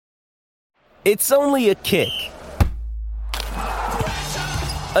It's only a kick,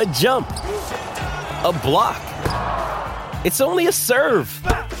 a jump, a block. It's only a serve.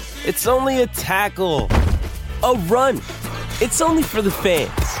 It's only a tackle, a run. It's only for the fans.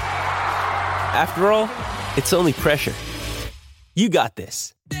 After all, it's only pressure. You got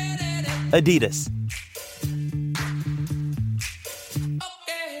this. Adidas.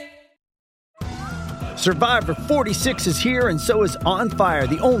 Survivor 46 is here, and so is On Fire,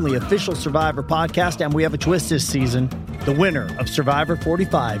 the only official Survivor podcast, and we have a twist this season. The winner of Survivor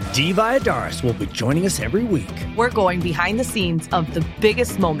 45, Dee Valladares, will be joining us every week. We're going behind the scenes of the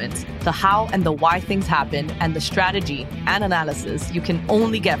biggest moments, the how and the why things happen, and the strategy and analysis you can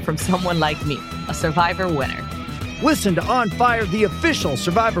only get from someone like me, a Survivor winner. Listen to On Fire, the official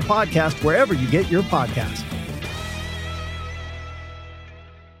Survivor podcast, wherever you get your podcast.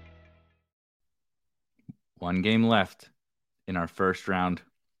 One game left in our first round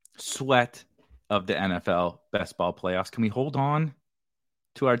sweat of the NFL best ball playoffs. Can we hold on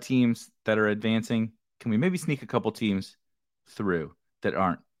to our teams that are advancing? Can we maybe sneak a couple teams through that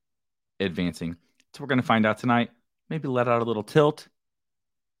aren't advancing? So we're going to find out tonight. Maybe let out a little tilt,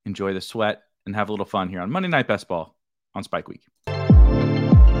 enjoy the sweat, and have a little fun here on Monday Night Best Ball on Spike Week.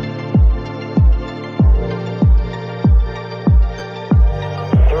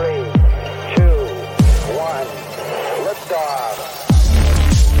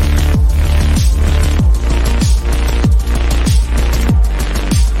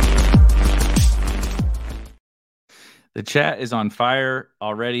 The chat is on fire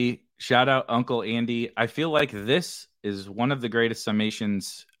already. Shout out Uncle Andy. I feel like this is one of the greatest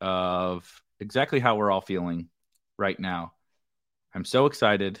summations of exactly how we're all feeling right now. I'm so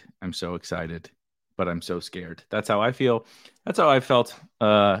excited. But I'm so scared. That's how I feel. That's how I felt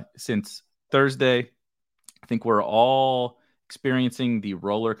since Thursday. I think we're all experiencing the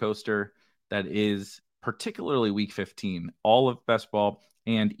roller coaster that is particularly week 15. All of best ball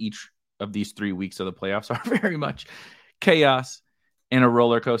and each of these 3 weeks of the playoffs are very much chaos and a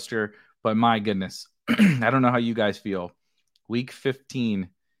roller coaster. But my goodness, I don't know how you guys feel. Week 15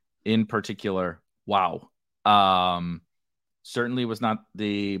 in particular, wow. Certainly was not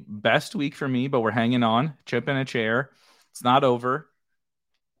the best week for me, but we're hanging on, chip in a chair. It's not over.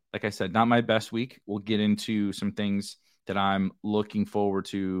 Like I said, not my best week. We'll get into some things that I'm looking forward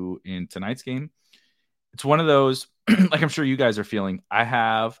to in tonight's game. It's one of those, like I'm sure you guys are feeling. I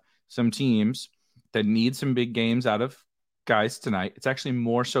have some teams that need some big games out of guys tonight. It's actually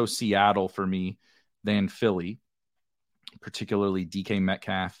more so Seattle for me than Philly, particularly DK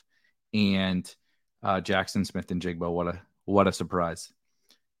Metcalf and Jackson Smith and Jigbo. What a surprise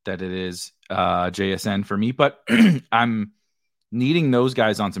that it is JSN for me. But I'm needing those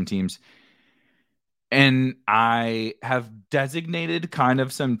guys on some teams. And I have designated kind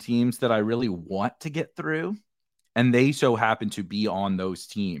of some teams that I really want to get through. And they so happen to be on those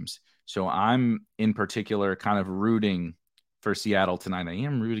teams. So I'm in particular kind of rooting for Seattle tonight. I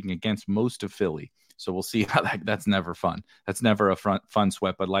am rooting against most of Philly. So we'll see how that's never fun. That's never a fun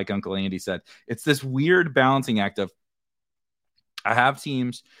sweat. But like Uncle Andy said, it's this weird balancing act of I have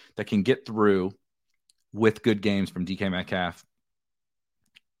teams that can get through with good games from DK Metcalf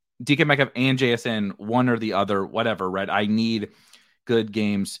and JSN, one or the other, whatever, right? I need good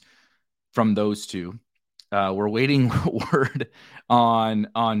games from those two. We're waiting word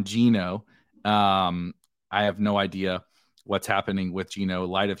on Geno. I have no idea what's happening with Geno.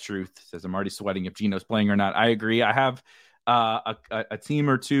 Light of Truth says I'm already sweating if Geno's playing or not. I agree. I have a team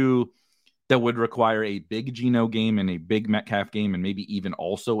or two that would require a big Geno game and a big Metcalf game and maybe even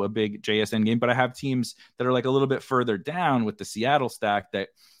also a big JSN game. But I have teams that are like a little bit further down with the Seattle stack that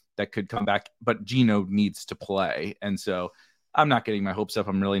could come back, but Geno needs to play. And so I'm not getting my hopes up.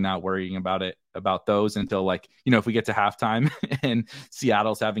 I'm really not worrying about those until if we get to halftime and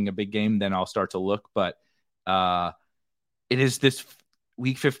Seattle's having a big game, then I'll start to look. But it is this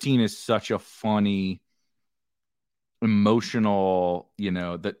week 15 is such a funny, emotional,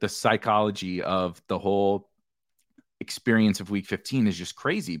 the psychology of the whole experience of week 15 is just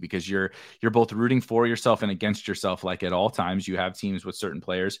crazy because you're both rooting for yourself and against yourself. Like at all times you have teams with certain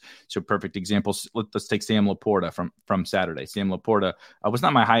players. So perfect examples. Let's take Sam Laporta from Saturday. Sam Laporta was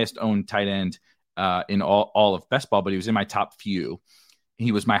not my highest owned tight end in all of best ball, but he was in my top few.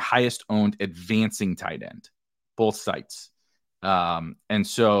 He was my highest owned advancing tight end, both sites. And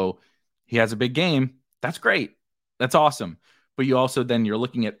so he has a big game. That's great. That's awesome. But you also then you're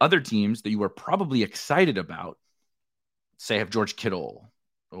looking at other teams that you were probably excited about. Say have George Kittle,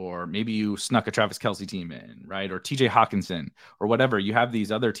 or maybe you snuck a Travis Kelce team in, right? Or TJ Hawkinson or whatever. You have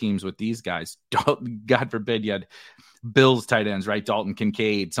these other teams with these guys. God forbid you had Bills tight ends, right? Dalton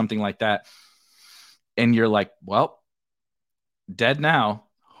Kincaid, something like that. And you're like, well, dead now.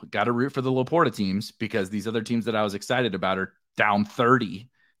 Got to root for the Laporta teams because these other teams that I was excited about are down 30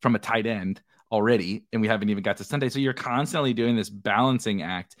 from a tight end already, and we haven't even got to Sunday. So you're constantly doing this balancing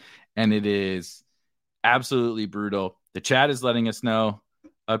act, and it is absolutely brutal. The chat is letting us know.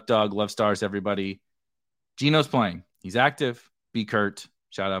 Up dog, love stars, everybody. Gino's playing. He's active. Be Kurt.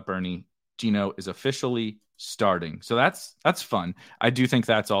 Shout out Bernie. Gino is officially starting. So that's fun. I do think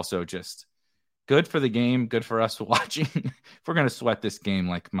that's also just good for the game, good for us watching. If we're going to sweat this game,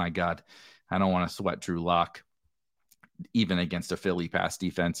 like, my God, I don't want to sweat Drew Lock, even against a Philly pass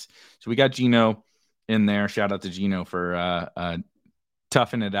defense. So we got Gino in there. Shout out to Gino for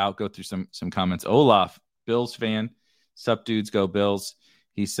toughing it out. Go through some comments. Olaf, Bills fan. Sup, dudes, go Bills.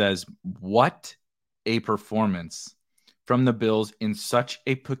 He says, what a performance from the Bills in such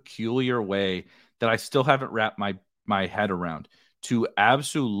a peculiar way that I still haven't wrapped my head around, to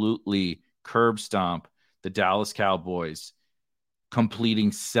absolutely curb stomp the Dallas Cowboys,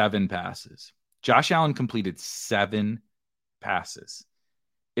 completing 7 passes. Josh Allen completed 7 passes.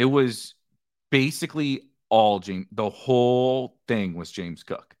 It was basically all James. The whole thing was James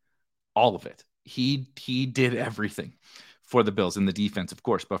Cook. All of it. He did everything for the Bills in the defense, of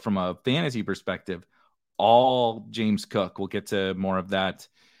course, but from a fantasy perspective, all James Cook. We'll get to more of that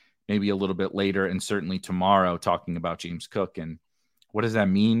maybe a little bit later, and certainly tomorrow, talking about James Cook and what does that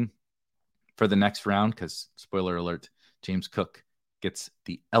mean for the next round? Because, spoiler alert, James Cook gets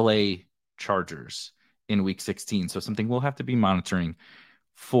the LA Chargers in week 16. So something we'll have to be monitoring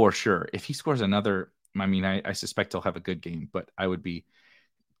for sure. If he scores another, I mean, I suspect he'll have a good game, but I would be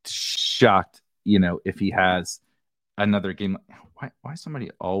shocked, if he has another game. Why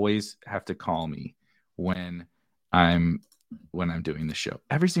somebody always have to call me when I'm doing the show?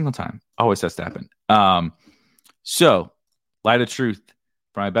 Every single time. Always has to happen. So, light of truth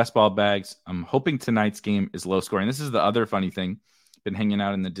for my best ball bags. I'm hoping tonight's game is low scoring. This is the other funny thing. Been hanging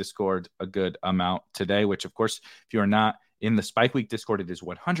out in the Discord a good amount today, which, of course, if you are not in the Spike Week Discord, it is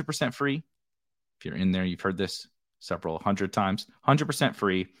 100% free. If you're in there, you've heard this several hundred times. 100%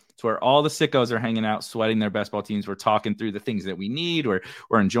 free. It's where all the sickos are hanging out, sweating their best ball teams. We're talking through the things that we need. We're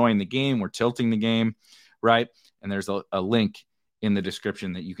enjoying the game. We're tilting the game, right? And there's a link in the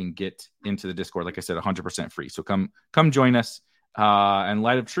description that you can get into the Discord. Like I said, 100% free. So come join us. And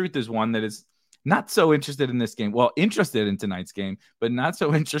Light of Truth is one that is not so interested in this game. Well, interested in tonight's game, but not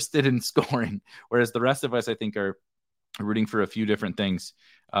so interested in scoring. Whereas the rest of us, I think, are rooting for a few different things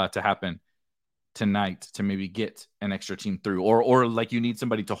to happen tonight to maybe get an extra team through, or like you need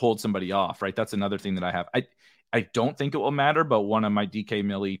somebody to hold somebody off, right? That's another thing that I have. I don't think it will matter, but one of my DK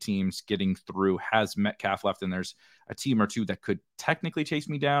Millie teams getting through has Metcalf left, and there's a team or two that could technically chase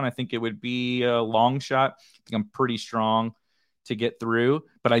me down. I think it would be a long shot. I think I'm pretty strong to get through,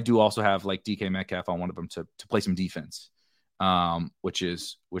 but I do also have like DK Metcalf on one of them to play some defense, which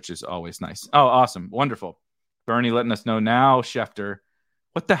is always nice. Oh, awesome. Wonderful. Bernie letting us know now, Schefter.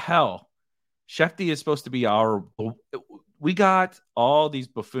 What the hell? Shefty is supposed to be we got all these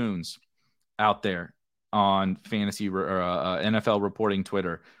buffoons out there on fantasy or NFL reporting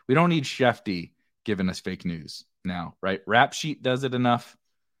Twitter. We don't need Shefty giving us fake news now, right? Rap Sheet does it enough.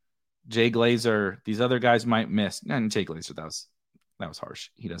 Jay Glazer, these other guys might miss. And Jay Glazer, that was harsh.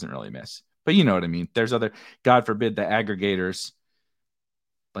 He doesn't really miss. But you know what I mean. There's other, God forbid, the aggregators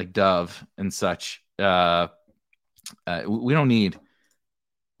like Dove and such. We don't need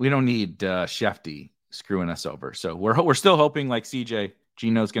Shefty screwing us over. So we're still hoping, like CJ,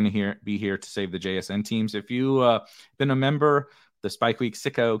 Gino's going to be here to save the JSN teams. If you been a member of the Spike Week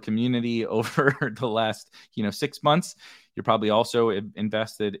Sicko community over the last 6 months, you're probably also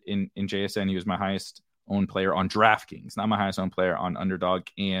invested in JSN. He was my highest owned player on DraftKings, not my highest owned player on Underdog,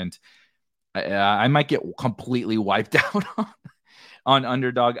 and I might get completely wiped out on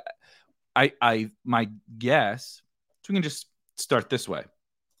Underdog. My guess, so we can just start this way.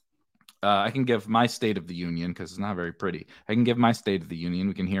 I can give my State of the Union because it's not very pretty. I can give my State of the Union.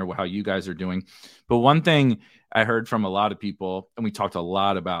 We can hear how you guys are doing. But one thing I heard from a lot of people, and we talked a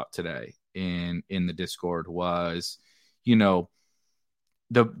lot about today in the Discord, was, the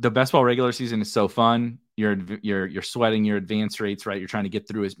best ball regular season is so fun. You're sweating your advance rates, right? You're trying to get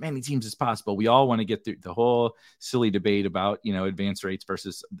through as many teams as possible. We all want to get through the whole silly debate about, advance rates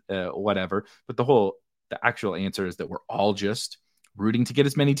versus whatever. But the actual answer is that we're all just rooting to get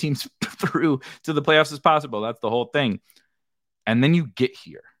as many teams through to the playoffs as possible. That's the whole thing. And then you get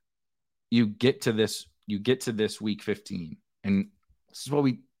here. You get to this week 15. And this is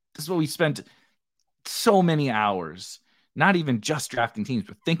what we spent so many hours, not even just drafting teams,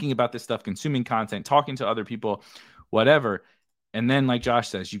 but thinking about this stuff, consuming content, talking to other people, whatever. And then, like Josh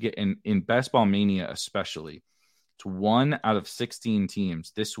says, you get in Best Ball Mania, especially, it's 1 out of 16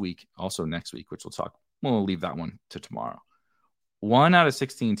 teams this week, also next week, which we'll leave that one to tomorrow. 1 out of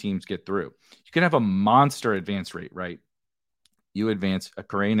 16 teams get through. You can have a monster advance rate, right? You advance.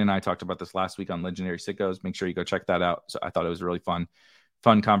 Corain and I talked about this last week on Legendary Sickos. Make sure you go check that out. So I thought it was a really fun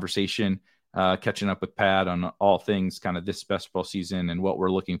conversation, catching up with Pat on all things kind of this best ball season and what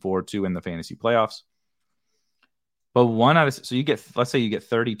we're looking forward to in the fantasy playoffs. But let's say you get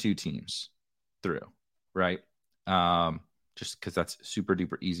 32 teams through, right? Just because that's super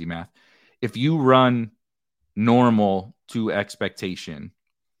duper easy math. If you run normal to expectation,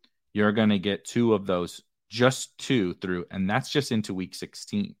 you're going to get 2 of those, just 2 through, and that's just into week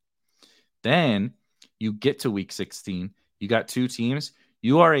 16. Then you get to week 16, you got 2 teams,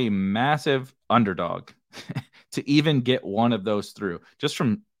 you are a massive underdog to even get one of those through, just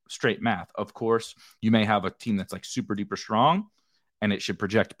from straight math. Of course, you may have a team that's like super duper strong and it should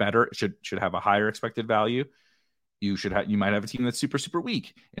project better. It should have a higher expected value. You might have a team that's super, super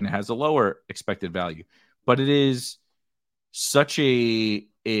weak and it has a lower expected value. But it is such it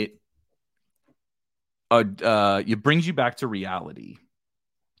brings you back to reality.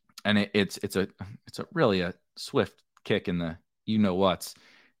 And it's really a swift kick in the what's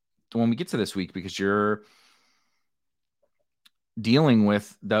when we get to this week, because you're dealing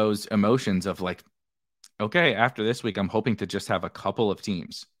with those emotions of like, okay, after this week, I'm hoping to just have a couple of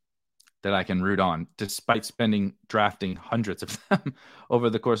teams that I can root on, despite drafting hundreds of them over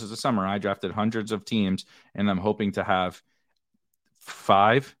the course of the summer. I drafted hundreds of teams, and I'm hoping to have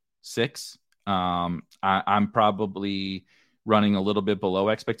 5, 6. I'm probably running a little bit below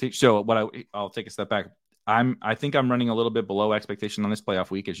expectation. So I'll take a step back. I think I'm running a little bit below expectation on this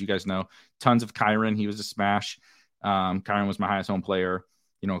playoff week. As you guys know, tons of Kyron. He was a smash. Kyron was my highest home player,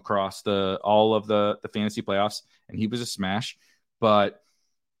 across all of the fantasy playoffs, and he was a smash. But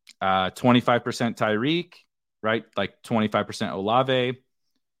 25% Tyreek, right? Like 25% Olave,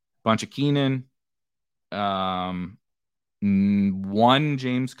 bunch of Keenan, 1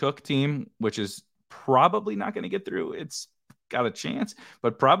 James Cook team, which is probably not going to get through. It's got a chance,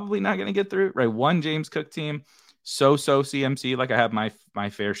 but probably not going to get through, right? 1 James Cook team, so CMC. Like I have my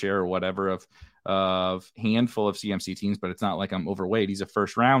fair share or whatever of handful of CMC teams, but it's not like I'm overweight. He's a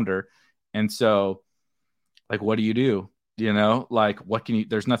first rounder. And so like, what do you do? Like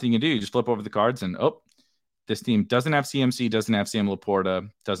there's nothing you do. You just flip over the cards and, this team doesn't have CMC, doesn't have Sam Laporta,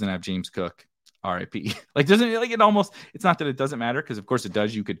 doesn't have James Cook. RIP. Like, it's not that it doesn't matter, because of course it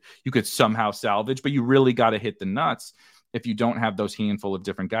does. You could somehow salvage, but you really got to hit the nuts if you don't have those handful of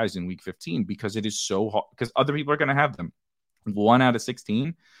different guys in week 15, because it is so hard, because other people are going to have them. 1 out of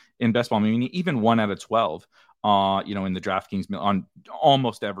 16 in best ball, even 1 out of 12, in the DraftKings, on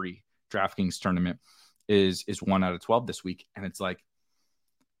almost every DraftKings tournament is 1 out of 12 this week. And it's like,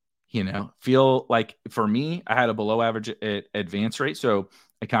 feel like for me, I had a below average advance rate. So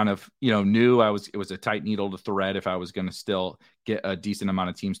I kind of, knew it was a tight needle to thread if I was going to still get a decent amount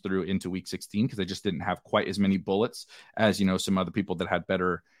of teams through into week 16, because I just didn't have quite as many bullets as, some other people that had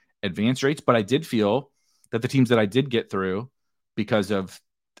better advance rates. But I did feel that the teams that I did get through, because of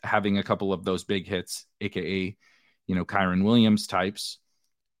having a couple of those big hits, AKA, Kyron Williams types,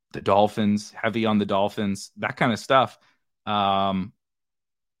 the Dolphins, heavy on the Dolphins, that kind of stuff,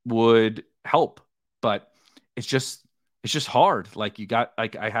 would help. But it's just hard. Like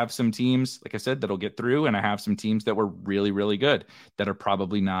I have some teams, like I said, that'll get through, and I have some teams that were really, really good that are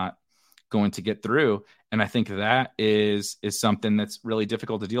probably not going to get through. And I think that is something that's really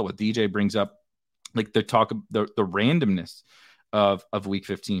difficult to deal with. DJ brings up like the randomness of week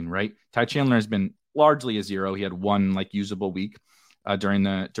 15, right? Ty Chandler has been largely a 0. He had 1 like usable week during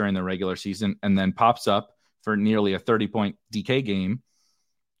the regular season, and then pops up for nearly a 30-point DK game.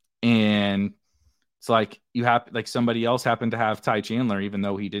 And it's like somebody else happened to have Ty Chandler, even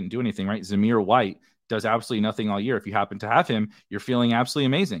though he didn't do anything, right? Zamir White does absolutely nothing all year. If you happen to have him, you're feeling absolutely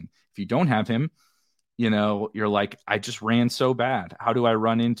amazing. If you don't have him, you're like, I just ran so bad. How do I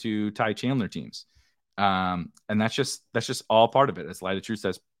run into Ty Chandler teams? And that's just all part of it. As Light of Truth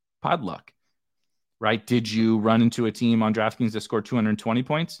says, pod luck, right? Did you run into a team on DraftKings that scored 220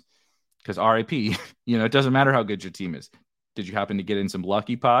 points? Because RIP, it doesn't matter how good your team is. Did you happen to get in some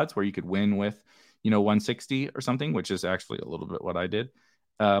lucky pods where you could win with, 160 or something, which is actually a little bit what I did.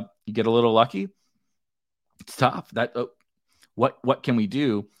 You get a little lucky. It's tough. What can we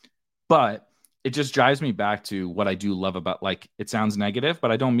do? But it just drives me back to what I do love about, like, it sounds negative,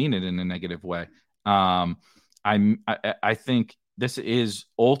 but I don't mean it in a negative way. I think this is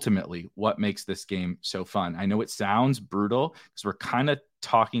ultimately what makes this game so fun. I know it sounds brutal because we're kind of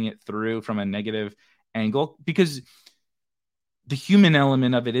talking it through from a negative angle, because the human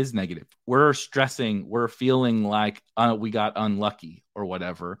element of it is negative. We're stressing, we're feeling like we got unlucky or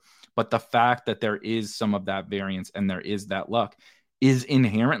whatever. But the fact that there is some of that variance and there is that luck is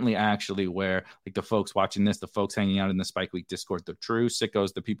inherently actually where, like, the folks watching this, the folks hanging out in the Spike Week Discord, the true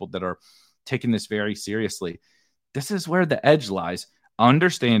sickos, the people that are taking this very seriously, this is where the edge lies.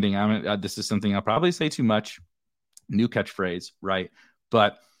 Understanding, this is something I'll probably say too much, new catchphrase, right?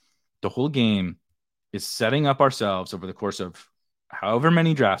 But the whole game is setting up ourselves over the course of however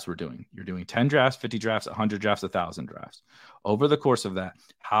many drafts we're doing. You're doing 10 drafts, 50 drafts, 100 drafts, 1,000 drafts. Over the course of that,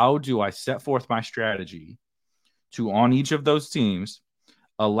 how do I set forth my strategy to, on each of those teams,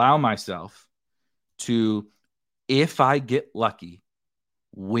 allow myself to, if I get lucky,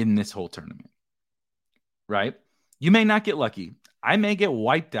 win this whole tournament, right? You may not get lucky. I may get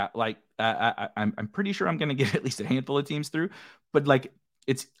wiped out. Like, I'm pretty sure I'm going to get at least a handful of teams through, but like,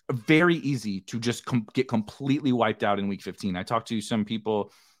 it's very easy to just get completely wiped out in week 15. I talked to some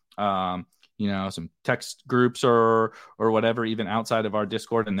people, some text groups or whatever, even outside of our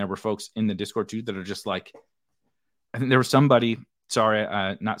Discord. And there were folks in the Discord too that are just like, I think there was somebody, sorry,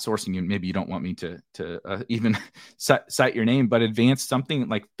 not sourcing you. Maybe you don't want me to even cite your name, but advanced something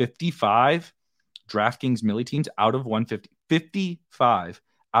like 55 DraftKings Millie teams out of 150, 55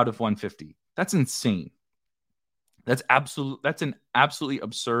 out of 150. That's insane. That's an absolutely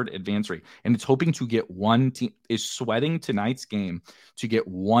absurd advance rate. And it's hoping to get one team, is sweating tonight's game to get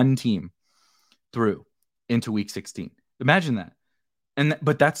one team through into week 16. Imagine that.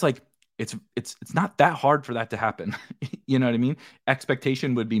 But that's like, it's not that hard for that to happen. You know what I mean?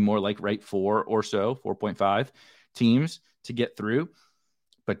 Expectation would be more like 4 or so, 4.5 teams to get through.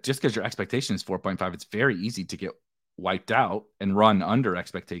 But just because your expectation is 4.5, it's very easy to get wiped out and run under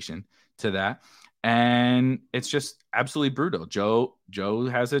expectation to that. And it's just absolutely brutal. Joe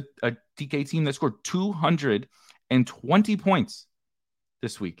has a TK team that scored 220 points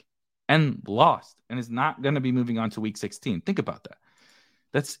this week and lost, and is not going to be moving on to week 16. Think about that.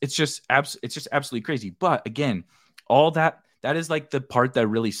 It's just absolutely crazy. But again, all that is like the part that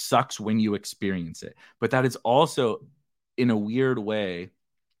really sucks when you experience it. But that is also, in a weird way,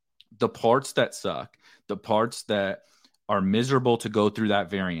 the parts that suck, the parts that are miserable to go through that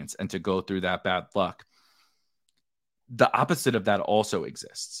variance and to go through that bad luck. The opposite of that also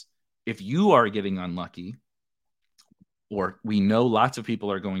exists. If you are getting unlucky, or we know lots of people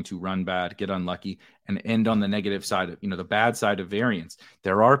are going to run bad, get unlucky, and end on the negative side of, the bad side of variance,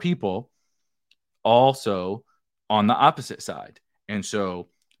 there are people also on the opposite side. And so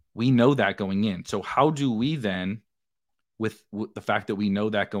we know that going in. So how do we then, with the fact that we know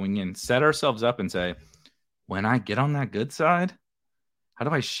that going in, set ourselves up and say, when I get on that good side, how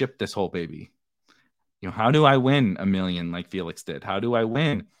do I ship this whole baby? How do I win $1 million like Felix did? How do I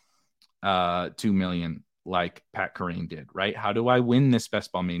win $2 million like Pat Corain did, right? How do I win this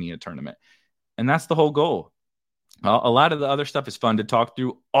Best Ball Mania tournament? And that's the whole goal. A lot of the other stuff is fun to talk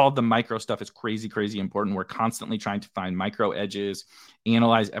through. All the micro stuff is crazy, crazy important. We're constantly trying to find micro edges,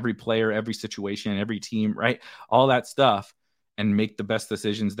 analyze every player, every situation, every team, right? All that stuff, and make the best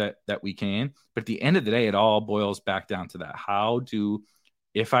decisions that we can. But at the end of the day, it all boils back down to that.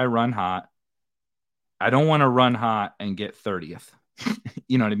 If I run hot, I don't want to run hot and get 30th.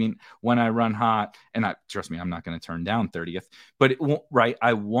 You know what I mean? When I run hot, and trust me, I'm not going to turn down 30th, but it won't, right?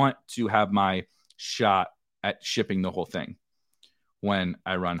 I want to have my shot at shipping the whole thing when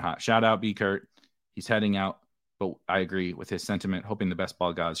I run hot. Shout out B. Kurt. He's heading out, but I agree with his sentiment, hoping the best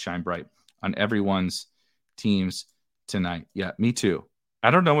ball gods shine bright on everyone's teams tonight. Yeah, me too. I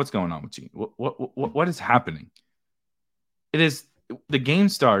don't know what's going on with you. What is happening? The game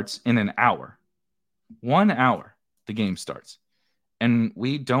starts in an hour. 1 hour, the game starts. And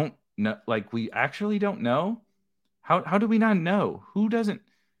we don't know, we actually don't know. How do we not know? Who doesn't,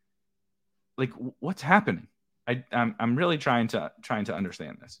 what's happening? I'm really trying to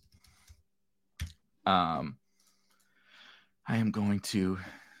understand this. I am going to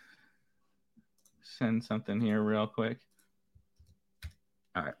send something here real quick.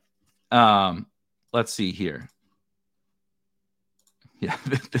 All right. Let's see here. Yeah,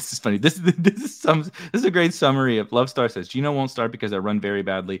 this is funny. This is a great summary of Love Star says, Gino won't start because I run very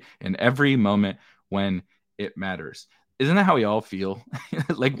badly in every moment when it matters. Isn't that how we all feel?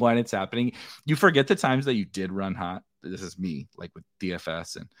 When it's happening, you forget the times that you did run hot. This is me, with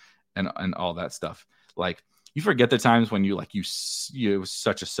DFS and all that stuff. You forget the times when you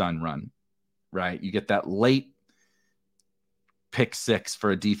such a sun run, right? You get that late pick 6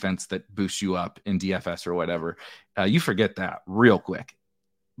 for a defense that boosts you up in DFS or whatever. You forget that real quick.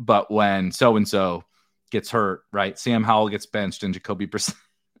 But when so-and-so gets hurt, right? Sam Howell gets benched and Jacoby Brissett.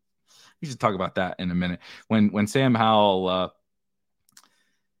 We should talk about that in a minute. When Sam Howell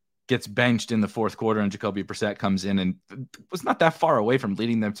gets benched in the fourth quarter and Jacoby Brissett comes in and was not that far away from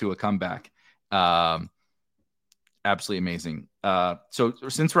leading them to a comeback. Absolutely amazing. So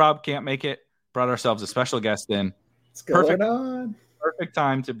since Rob can't make it, brought ourselves a special guest in. What's going on? Perfect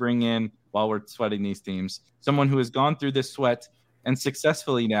time to bring in, while we're sweating these teams, someone who has gone through this sweat and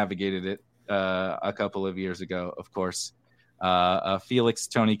successfully navigated it a couple of years ago, of course. Felix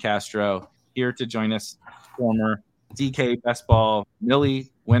Tony Castro here to join us, former DK Best Ball Millie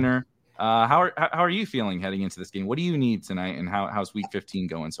winner. How are you feeling heading into this game? What do you need tonight, and how's Week 15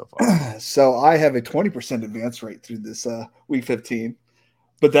 going so far? So I have a 20% advance rate through this Week 15,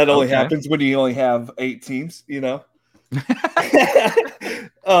 but that only happens when you only have 8 teams. No,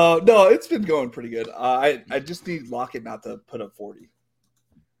 it's been going pretty good. I just need Lockett not to put up 40.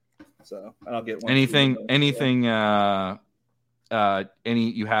 So I'll get one. You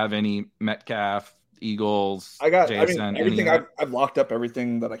have any Metcalf, Eagles? Everything. I've locked up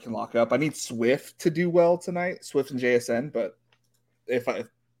everything that I can lock up. I need Swift to do well tonight, Swift and JSN. But if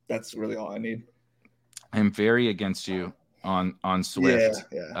that's really all I need. I'm very against you on Swift.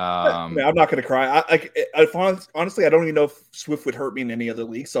 Yeah. I'm not gonna cry. Honestly, I don't even know if Swift would hurt me in any other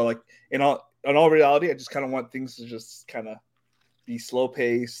league. So in all reality, I just kind of want things to just kind of be slow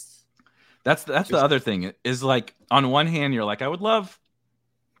paced. That's the other thing is, like, on one hand, you're like, I would love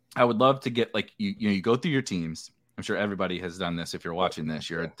to get, like, you go through your teams. I'm sure everybody has done this. If you're watching this,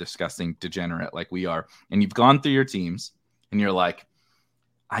 you're a disgusting degenerate like we are. And you've gone through your teams and you're like,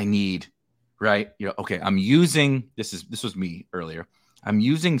 I need, right? Okay, I'm using, this was me earlier. I'm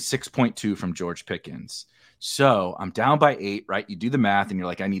using 6.2 from George Pickens. So I'm down by 8, right? You do the math and you're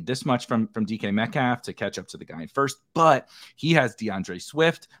like, I need this much from DK Metcalf to catch up to the guy in first, but he has DeAndre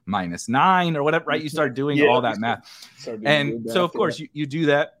Swift -9 or whatever, right? You start doing all that math. And so of course you do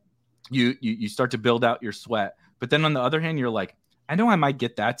that. You start to build out your sweat. But then on the other hand, you're like, I know I might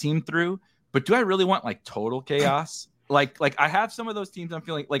get that team through, but do I really want like total chaos? Like I have some of those teams I'm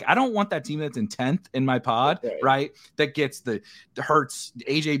feeling like I don't want that team that's in 10th in my pod, right? That gets the Hurts,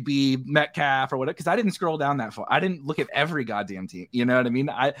 AJB, Metcalf or whatever, because I didn't scroll down that far. I didn't look at every goddamn team. You know what I mean?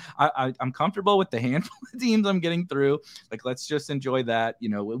 I'm comfortable with the handful of teams I'm getting through. Like, let's just enjoy that.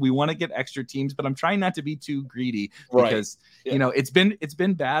 We want to get extra teams, but I'm trying not to be too greedy because it's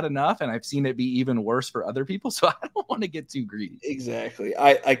been bad enough, and I've seen it be even worse for other people. So I don't want to get too greedy. Exactly.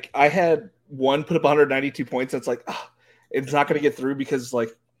 I had one put up 192 points. That's like, it's not going to get through because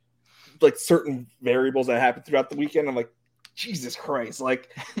like certain variables that happened throughout the weekend. I'm like, Jesus Christ.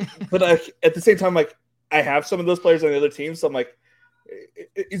 Like, but at the same time, like, I have some of those players on the other team. So I'm like,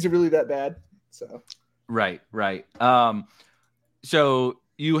 is it really that bad? So. Right. So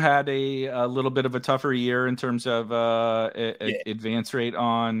you had a little bit of a tougher year in terms of advance rate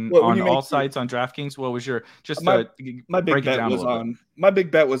on all sites on DraftKings. What was your my big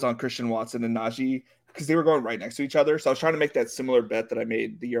bet was on Christian Watson and Najee, because they were going right next to each other. So I was trying to make that similar bet that I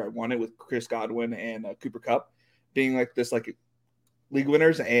made the year I won it with Chris Godwin and Cooper Kupp being like this, like, league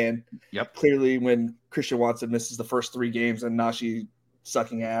winners. And clearly when Christian Watson misses the first 3 games and Najee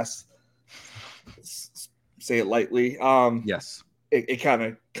sucking ass, say it lightly. Yes. It kind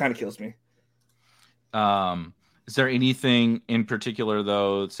of kills me. Is there anything in particular,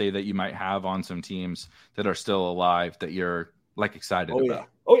 though, say that you might have on some teams that are still alive that you're like excited about?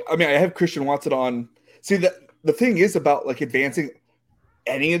 Yeah. I mean, I have Christian Watson on. See, the thing is about like advancing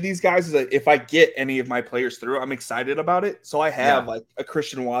any of these guys is that if I get any of my players through, I'm excited about it. So I have like a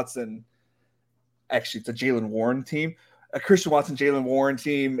Christian Watson. Actually, it's a Jalen Warren team. A Christian Watson, Jalen Warren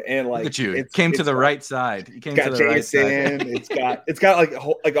team, and like, look at you, it came to the right side. You came to the right side. It's got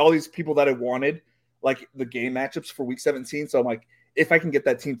like all these people that I wanted, like the game matchups for Week 17. So I'm like, if I can get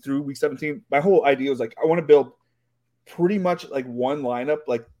that team through Week 17, my whole idea was like, I want to build pretty much like one lineup,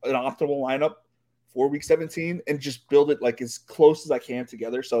 like an optimal lineup for Week 17, and just build it like as close as I can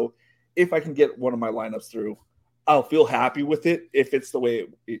together. So if I can get one of my lineups through, I'll feel happy with it if it's the way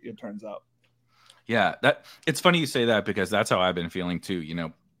it turns out. Yeah, it's funny you say that, because that's how I've been feeling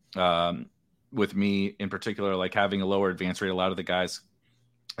too. With me in particular, like having a lower advance rate, a lot of the guys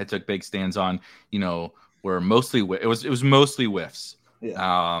I took big stands on, were mostly it was mostly whiffs.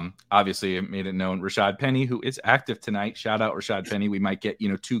 Yeah. Obviously it made it known Rashad Penny, who is active tonight. Shout out Rashad Penny. We might get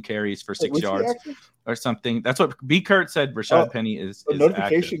 2 carries for 6 yards or something. That's what B. Kurt said. Rashad Penny is a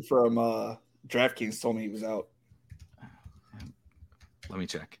notification active. From DraftKings told me he was out. Let me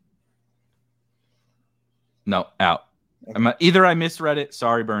check. No, out. Okay. Either I misread it.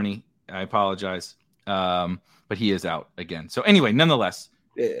 Sorry, Bernie. I apologize. But he is out again. So anyway, nonetheless.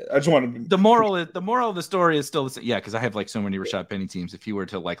 Yeah, I just wanted the moral of the story is still the same. Yeah, because I have like so many Rashad Penny teams. If he were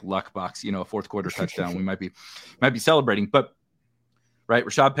to like luck box, a fourth quarter touchdown, we might be celebrating. But right?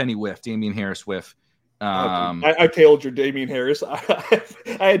 Rashad Penny whiff, Damian Harris whiff. I tailed your Damian Harris. I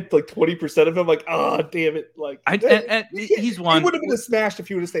had like 20% of him. Like, oh, damn it! Like, he's one. He would have been a smash if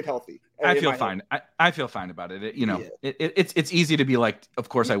he would have stayed healthy. I feel fine. I feel fine about it. It's easy to be like, of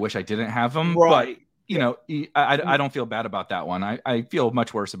course, I wish I didn't have him, right? But I don't feel bad about that one. I feel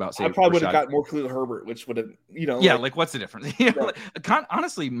much worse about. Say, I probably would have got more Khalil Herbert, which would have, like what's the difference?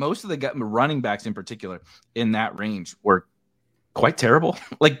 Honestly, most of the running backs in particular in that range were quite terrible.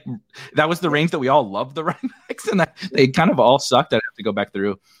 Like that was the range that we all loved the running backs, and they kind of all sucked. I'd have to go back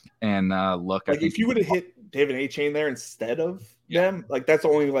through and look. Like if you would have hit David A-Chain there instead of them, like that's the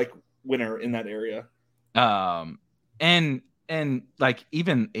only like winner in that area. And like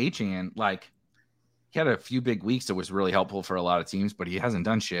even A-Chain, like he had a few big weeks that was really helpful for a lot of teams, but he hasn't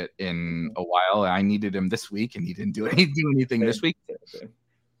done shit in a while. I needed him this week, and he didn't do anything this week.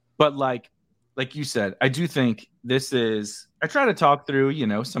 But like you said, I do think this is. I try to talk through,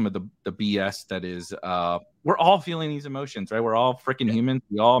 some of the BS that is. We're all feeling these emotions, right? We're all freaking humans.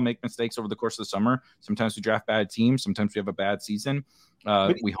 We all make mistakes over the course of the summer. Sometimes we draft bad teams. Sometimes we have a bad season.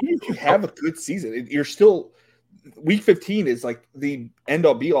 If you have a good season, you're still week 15 is like the end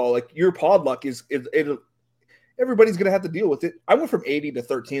all be all. Like your pod luck is everybody's gonna have to deal with it. I went from 80 to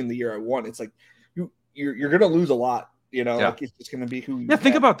 13 the year I won. It's like you're gonna lose a lot. Like it's just gonna be who.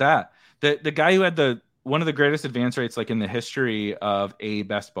 Think about that. The guy who had one of the greatest advance rates like in the history of a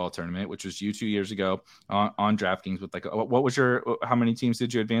best ball tournament, which was you 2 years ago on DraftKings with like what was how many teams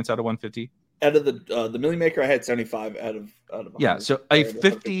did you advance out of 150? Out of the Millie Maker, I had 75 out of 100. So a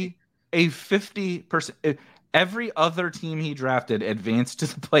 50%. Every other team he drafted advanced to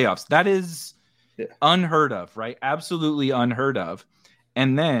the playoffs. That is unheard of, right? Absolutely unheard of.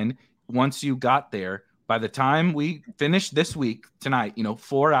 And then once you got there, by the time we finished this week tonight,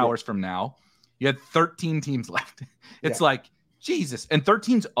 4 hours from now, you had 13 teams left. It's like, Jesus. And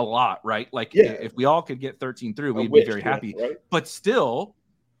 13's a lot, right? Like if we all could get 13 through, we'd be very happy. Right? But still,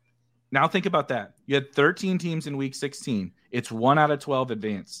 now think about that. You had 13 teams in week 16. It's 1 out of 12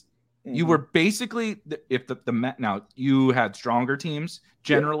 advance. Mm-hmm. You were basically, if now you had stronger teams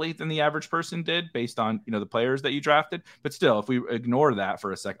generally than the average person did based on, the players that you drafted. But still, if we ignore that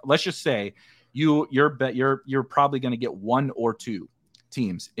for a second, let's just say you're probably going to get 1 or 2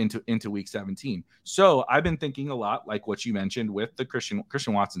 teams into week 17. So I've been thinking a lot like what you mentioned with the Christian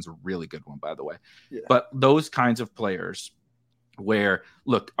Watson's a really good one, by the way. But those kinds of players where,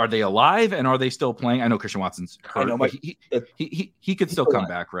 look, are they alive and are they still playing? I know Christian Watson's hurt, but he could still come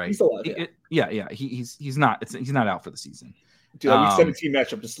back, right? He's alive, he's not out for the season. Dude, that week 17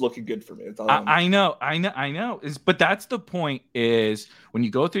 matchup just looking good for me. I know. But that's the point is when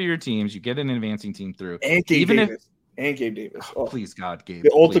you go through your teams, you get an advancing team through. And Gabe Davis. Oh, please, God, Gabe.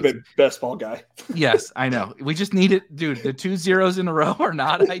 The ultimate best ball guy. Yes, I know. We just need it. Dude, the 2 zeros in a row are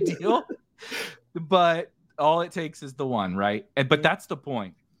not ideal. But all it takes is the one, right? But that's the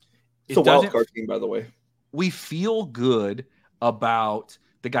point. It's a wild card team, by the way. We feel good about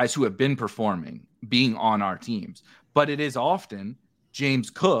the guys who have been performing being on our teams. But it is often James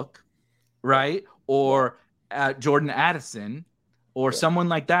Cook, right? Or Jordan Addison or someone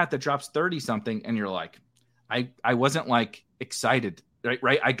like that drops 30-something. And you're like, I wasn't like excited,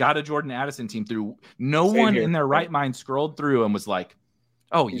 right? I got a Jordan Addison team through. No one in their right mind scrolled through and was like,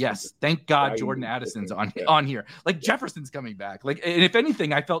 oh, yes, thank God Jordan Addison's on here. Like Jefferson's coming back. Like, and if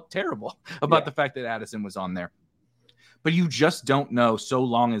anything, I felt terrible about the fact that Addison was on there. But you just don't know so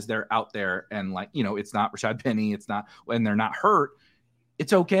long as they're out there and like, it's not Rashad Penny. It's not when they're not hurt.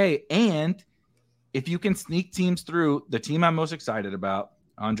 It's okay. And if you can sneak teams through, the team I'm most excited about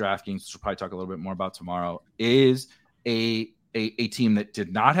on DraftKings, which we'll probably talk a little bit more about tomorrow, is a team that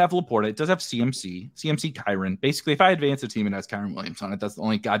did not have Laporta. It does have CMC Kyron. Basically, if I advance a team, it has Kyron Williams on it. That's the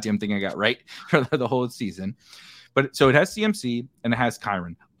only goddamn thing I got right for the whole season. But so it has CMC and it has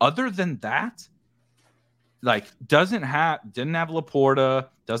Kyron. Other than that, like didn't have Laporta,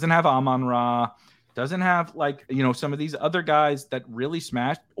 doesn't have Amon-Ra, doesn't have like, some of these other guys that really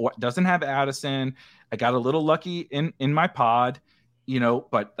smashed, or doesn't have Addison. I got a little lucky in my pod,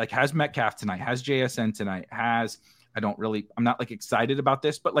 but like has Metcalf tonight, has JSN tonight, I'm not like excited about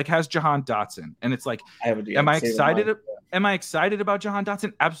this, but like has Jahan Dotson. And it's like, am I excited about Jahan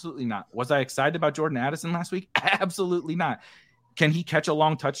Dotson? Absolutely not. Was I excited about Jordan Addison last week? Absolutely not. Can he catch a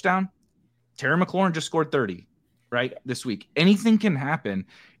long touchdown? Terry McLaurin just scored 30, right, this week. Anything can happen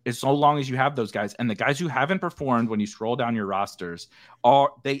as so long as you have those guys. And the guys who haven't performed when you scroll down your rosters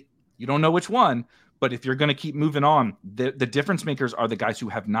you don't know which one, but if you're going to keep moving on, the difference makers are the guys who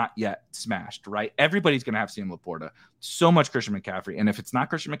have not yet smashed, right? Everybody's going to have Sam Laporta, so much Christian McCaffrey. And if it's not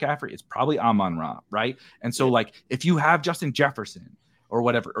Christian McCaffrey, it's probably Amon-Ra, right? And so like if you have Justin Jefferson or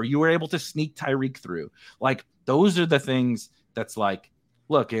whatever, or you were able to sneak Tyreek through. Like, those are the things that's like,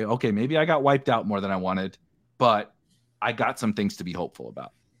 look, okay, maybe I got wiped out more than I wanted, but I got some things to be hopeful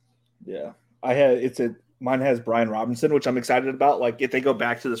about. Yeah. Mine has Brian Robinson, which I'm excited about. Like, if they go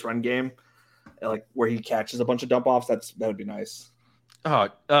back to this run game, like where he catches a bunch of dump offs, that would be nice.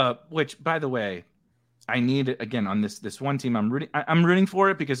 Which, by the way, I need it again on this one team. I'm rooting for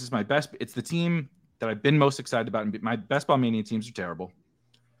it because it's my best. It's the team that I've been most excited about. And my best ball mania teams are terrible,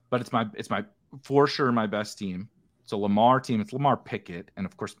 but it's my for sure my best team. It's a Lamar team. It's Lamar Pickett, and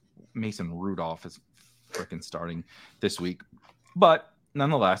of course Mason Rudolph is freaking starting this week. But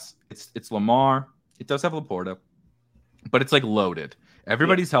nonetheless, it's Lamar. It does have Laporta, but it's like loaded.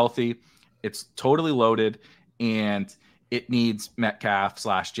 Everybody's healthy. It's totally loaded, and it needs Metcalf /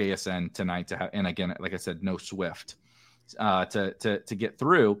 JSN tonight to have. And again, like I said, no Swift to get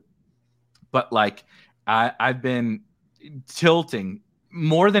through. But like I've been tilting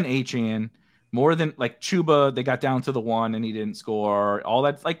more than Achane, more than like Chuba. They got down to the 1 and he didn't score. All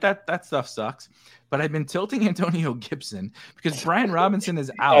that, like that stuff sucks. But I've been tilting Antonio Gibson because Brian Robinson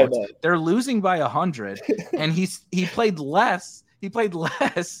is out. They're losing by 100, and he played less. He played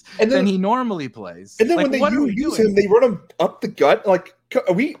less than he normally plays. And then like, when they use him, they run him up the gut. Like,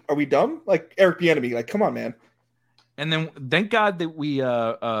 are we dumb? Like Eric Bieniemy, like, come on, man. And then thank God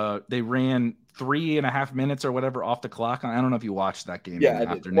that they ran 3.5 minutes or whatever off the clock. I don't know if you watched that game. Yeah,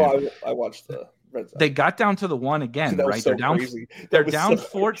 I did. Well, I watched the Red Sox. They got down to the 1 again, right? So they're down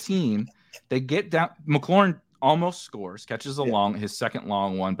 14. They get down. McLaurin almost scores, catches his second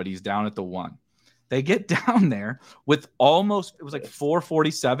long one, but he's down at the 1. They get down there with it was like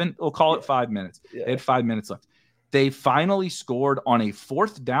 4:47. We'll call it 5 minutes. Yeah. They had 5 minutes left. They finally scored on a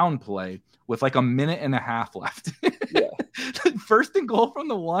 4th down play with like 1.5 minutes left. Yeah. First and goal from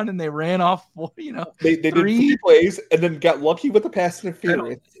the 1, and they ran off, they did 3 plays and then got lucky with the pass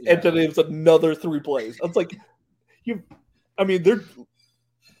interference. Yeah. And then it was another 3 plays. I was like, it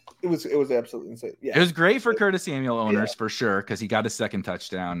was absolutely insane. Yeah. It was great for Curtis Samuel owners for sure because he got his second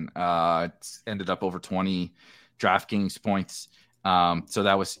touchdown. Ended up over 20 DraftKings points. So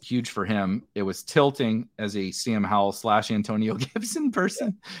that was huge for him. It was tilting as a Sam Howell / Antonio Gibson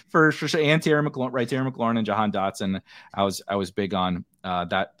person for sure. And Terry McLaurin and Jahan Dotson. I was big on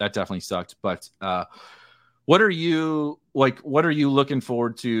that. That definitely sucked. But what are you looking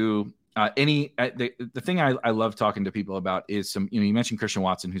forward to? The thing I love talking to people about is some, you mentioned Christian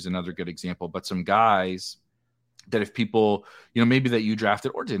Watson, who's another good example, but some guys that if people, maybe that you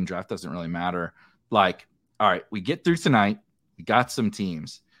drafted or didn't draft, doesn't really matter. Like, all right, we get through tonight. We got some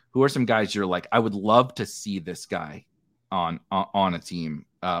teams. Who are some guys you're like, I would love to see this guy on a team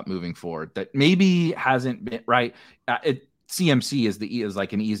moving forward that maybe hasn't been right. CMC is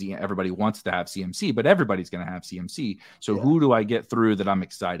like an easy, everybody wants to have CMC, but everybody's going to have CMC. So who do I get through that I'm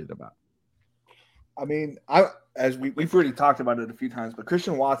excited about? I mean, as we've already talked about it a few times, but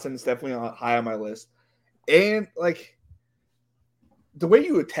Christian Watson is definitely high on my list. And like the way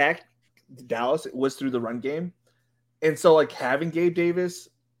you attack Dallas was through the run game. And so like having Gabe Davis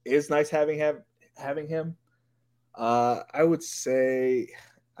is nice having him. I would say,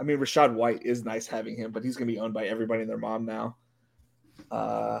 Rachaad White is nice having him, but he's going to be owned by everybody and their mom now.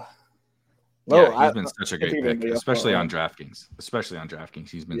 He's been such a great pick, especially on DraftKings.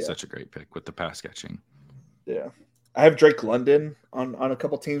 He's been such a great pick with the pass catching. Yeah. I have Drake London on a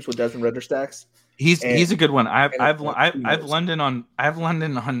couple teams with Desmond Ritter stacks. He's a good one. I have London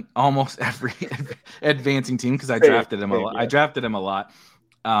on almost every advancing team because I drafted him a lot. I drafted him a lot.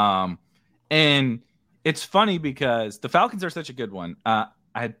 And it's funny because the Falcons are such a good one. I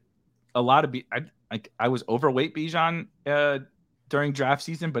had a lot of I was overweight Bijan during draft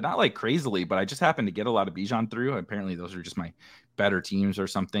season, but not like crazily. But I just happened to get a lot of Bijan through. Apparently, those are just my better teams or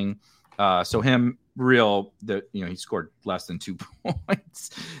something. So him, he scored less than 2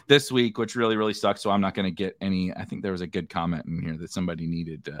 points this week, which really, really sucks. So I'm not going to get any. I think there was a good comment in here that somebody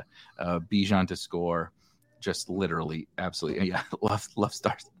needed Bijan to score. Just literally, absolutely, yeah.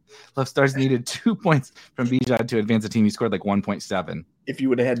 Love Stars needed 2 points from Bijan to advance the team. He scored like 1.7. If you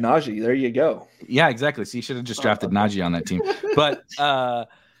would have had Najee, there you go. Yeah, exactly. So you should have just drafted Najee on that team. But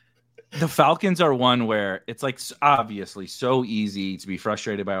the Falcons are one where it's like obviously so easy to be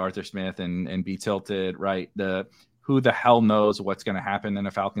frustrated by Arthur Smith and be tilted, right? Who the hell knows what's going to happen in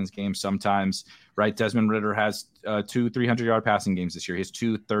a Falcons game sometimes, right? Desmond Ritter has 2 300-yard passing games this year. He has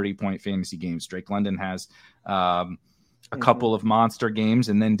 2 30-point fantasy games. Drake London has a couple of monster games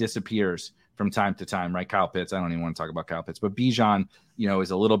and then disappears from time to time, right? Kyle Pitts, I don't even want to talk about Kyle Pitts, but Bijan,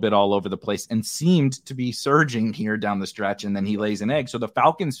 is a little bit all over the place and seemed to be surging here down the stretch, and then he lays an egg. So the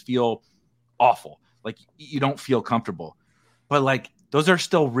Falcons feel awful. Like, you don't feel comfortable. But, like, those are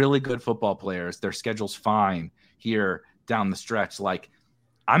still really good football players. Their schedule's fine here down the stretch. Like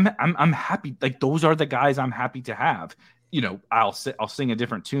I'm happy. Like those are the guys I'm happy to have. I'll sing a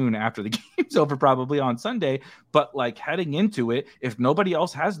different tune after the game's over, probably on Sunday. But like heading into it, if nobody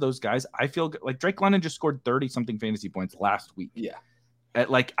else has those guys, I feel good. Like Drake London just scored 30 something fantasy points last week. Yeah.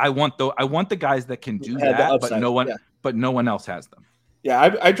 I want the guys that can do that, but no one else has them.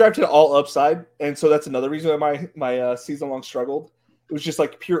 Yeah, I drafted all upside, and so that's another reason why my season long struggled. It was just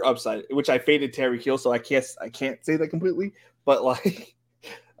like pure upside, which I faded Tyreek Hill, so I can't say that completely. But like,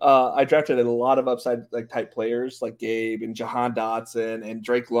 I drafted a lot of upside like type players like Gabe and Jahan Dotson and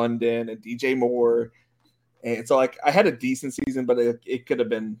Drake London and DJ Moore, and so like I had a decent season, but it could have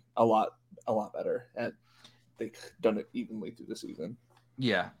been a lot better had they done it evenly through the season.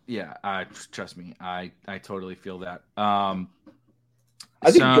 Yeah. Trust me, I totally feel that. I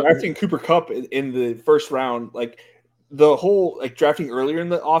think drafting Cooper Kupp in the first round, like the whole like drafting earlier in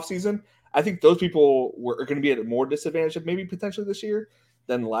the offseason, I think those people are going to be at a more disadvantage of maybe potentially this year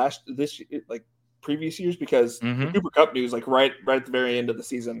than previous years, because the Cooper Kupp news like right at the very end of the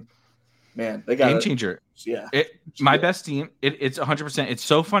season, man, they got game changer. Yeah, best team. It's 100%. It's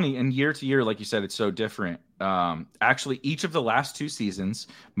so funny, and year to year, like you said, it's so different. Actually, each of the last 2 seasons,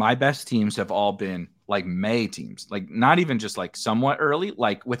 my best teams have all been like May teams, like not even just like somewhat early,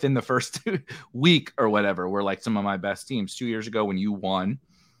 like within the first week or whatever, were like some of my best teams. 2 years ago when you won,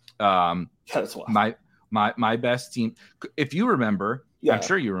 that's wild. my best team. If you remember, I'm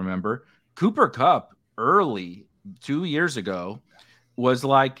sure you remember, Cooper Kupp early 2 years ago was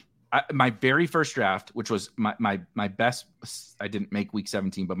like my very first draft, which was my best. I didn't make week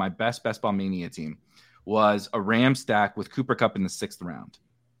 17, but my best Ball Mania team was a Ram stack with Cooper Kupp in the 6th round.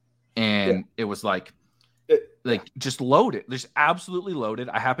 And it was like just loaded. There's absolutely loaded.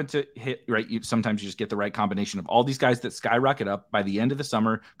 I happen to hit right. Sometimes you just get the right combination of all these guys that skyrocket up by the end of the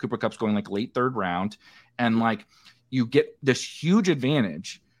summer. Cooper Kupp's going like late 3rd round. And like you get this huge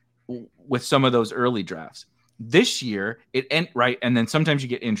advantage with some of those early drafts. This year, and then sometimes you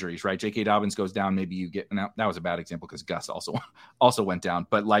get injuries, right? J.K. Dobbins goes down. Maybe you get, now that was a bad example because Gus also went down.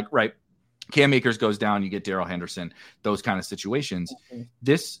 But like, right, Cam Akers goes down. You get Darrell Henderson. Those kind of situations. Mm-hmm.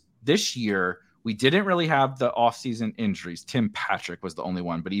 This year, we didn't really have the offseason injuries. Tim Patrick was the only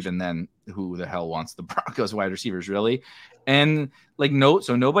one, but even then, who the hell wants the Broncos wide receivers, really? And like,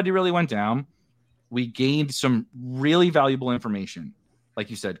 so nobody really went down. We gained some really valuable information. Like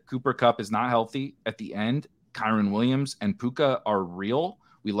you said, Cooper Kupp is not healthy at the end. Kyron Williams and Puka are real.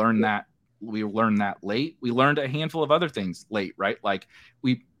 We learned that late. We learned a handful of other things late, right? Like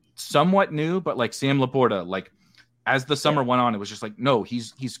we somewhat knew, but like Sam Laporta, like as the summer went on, it was just like, no,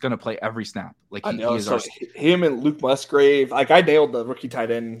 he's going to play every snap. Like he is him and Luke Musgrave. Like I nailed the rookie tight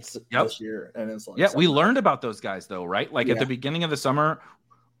ends this year, and it's like we learned about those guys though, right? Like at the beginning of the summer,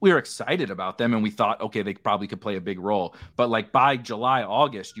 we were excited about them, and we thought, okay, they probably could play a big role. But like by July,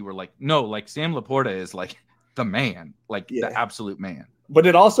 August, you were like, no, like Sam Laporta is like the man, like the absolute man. But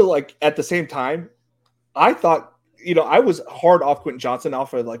it also, like, at the same time, I thought, I was hard off Quentin Johnson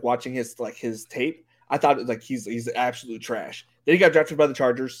off of like watching his tape. I thought like he's absolute trash. Then he got drafted by the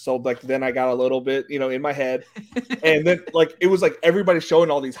Chargers, so like then I got a little bit, in my head. And then like it was like everybody showing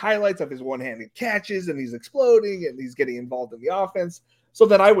all these highlights of his one-handed catches, and he's exploding and he's getting involved in the offense. So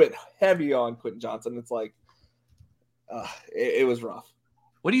then I went heavy on Quentin Johnson. It's like it was rough.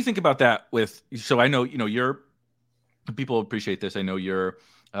 What do you think about that? So I know you're people appreciate this. I know you're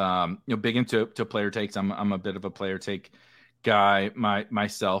big into player takes. I'm a bit of a player take guy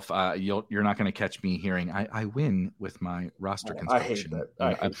myself. You're not going to catch me hearing I win with my roster construction.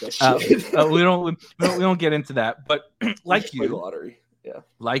 I hate that. We don't get into that. But like you, lottery. Yeah,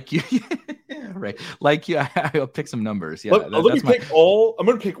 like you, right? Like you, I'll pick some numbers. Yeah, I'm going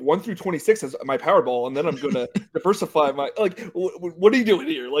to pick 1 through 26 as my Powerball, and then I'm going to diversify my. Like, what are you doing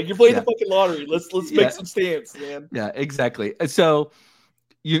here? Like, you're playing the fucking lottery. Let's make some stands, man. Yeah, exactly. So,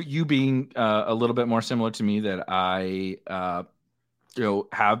 you being a little bit more similar to me, that I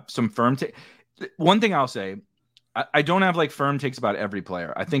have some firm take. One thing I'll say, I don't have like firm takes about every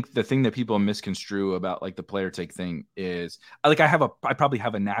player. I think the thing that people misconstrue about like the player take thing is like I probably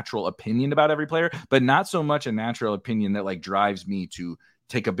have a natural opinion about every player, but not so much a natural opinion that like drives me to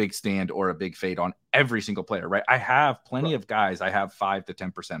take a big stand or a big fade on every single player, right? I have plenty of guys I have 5 to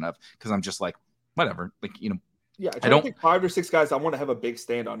 10% of because I'm just like, whatever, like, Yeah, I don't think 5 or 6 guys I want to have a big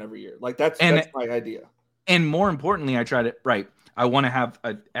stand on every year. Like that's my idea. And more importantly, I want to have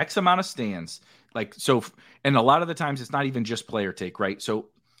an X amount of stands. Like, so, and a lot of the times it's not even just player take, right? So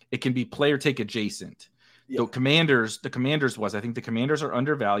it can be player take adjacent. Yeah. The Commanders I think the Commanders are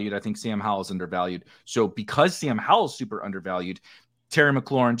undervalued. I think Sam Howell's undervalued. So because Sam Howell's super undervalued, Terry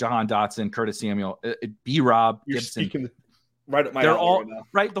McLaurin, Jahan Dotson, Curtis Samuel, B-Rob, You're Gibson. speaking right at my they're alley all right now.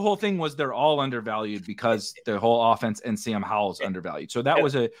 right. The whole thing was they're all undervalued because the whole offense and Sam Howell's undervalued. So that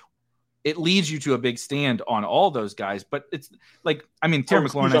was it leads you to a big stand on all those guys. But it's like, I mean, Terry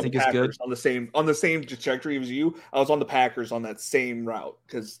McLaurin, I think, is good on the same trajectory as you. I was on the Packers on that same route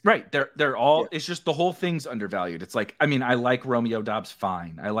because they're all. It's just the whole thing's undervalued. It's like, I mean, I like Romeo Doubs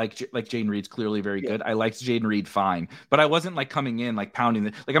fine. I like Jaden Reed's clearly very good. I liked Jaden Reed fine, but I wasn't like coming in like pounding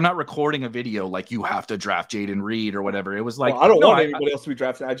like I'm not recording a video like you have to draft Jaden Reed or whatever. It was like I don't want anybody else to be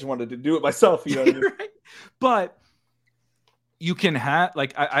drafted. I just wanted to do it myself. You know what I mean? Right? But you can have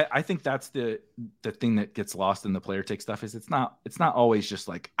like I think that's the thing that gets lost in the player take stuff is it's not always just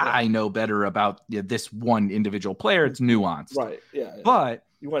like I know better about this one individual player. It's nuanced, right? Yeah. But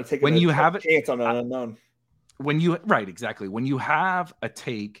you want to take when you have a chance on an unknown. When you exactly when you have a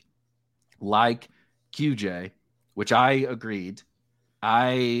take like QJ, which I agreed,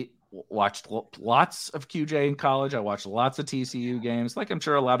 I watched lots of QJ in college. I watched lots of TCU games, like I'm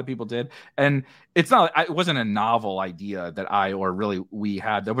sure a lot of people did. And it wasn't a novel idea that we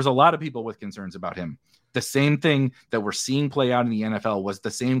had. There was a lot of people with concerns about him. The same thing that we're seeing play out in the NFL was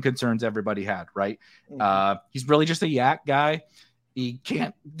the same concerns everybody had, right? Mm-hmm. He's really just a yak guy. He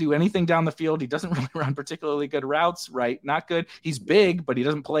can't do anything down the field. He doesn't really run particularly good routes, right? Not good. He's big, but he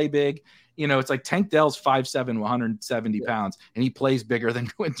doesn't play big. You know, it's like Tank Dell's 5'7", 170 pounds, and he plays bigger than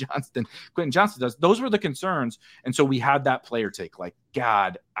Quentin Johnston does. Those were the concerns. And so we had that player take like,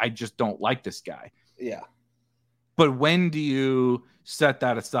 God, I just don't like this guy. Yeah. But when do you set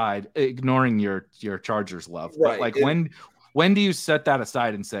that aside, ignoring your Chargers love? Right. But like when do you set that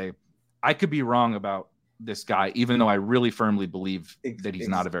aside and say, I could be wrong about this guy, even though I really firmly believe that he's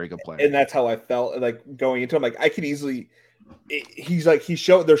not a very good player. And that's how I felt like going into him. Like I could easily,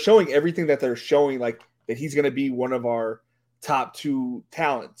 they're showing everything that they're showing, like that he's going to be one of our top 2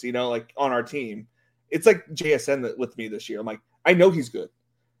 talents, you know, like on our team. It's like JSN with me this year. I'm like, I know he's good.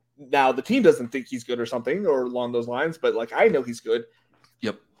 Now the team doesn't think he's good or something or along those lines, but like, I know he's good.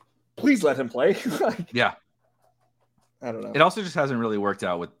 Yep. Please let him play. Yeah. I don't know. It also just hasn't really worked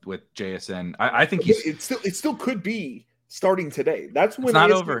out with JSN. I think it still could be starting today. That's when it's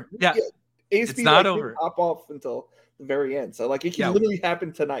not over. Yeah. ASP it's not over. Pop off until the very end. So like it can literally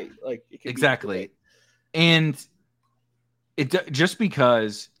happen tonight. Like it can exactly. And it just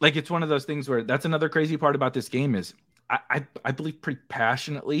because like it's one of those things where that's another crazy part about this game is I believe pretty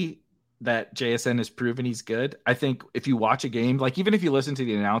passionately that JSN has proven he's good. I think if you watch a game, like even if you listen to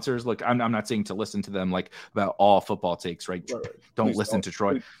the announcers, look, I'm not saying to listen to them like about all football takes, right? Don't listen to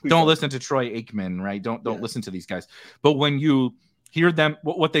Troy. Don't listen to Troy Aikman, right? Don't listen to these guys. But when you hear them,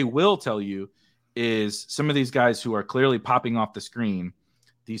 what they will tell you is some of these guys who are clearly popping off the screen,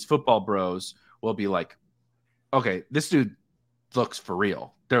 these football bros will be like, okay, this dude looks for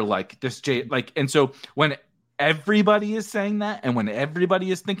real. They're like and so when everybody is saying that and when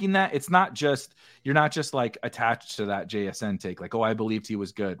everybody is thinking that, it's not just you're not just like attached to that JSN take like, oh, I believed he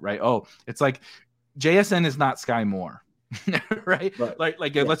was good, right? Oh, it's like JSN is not Sky Moore. right?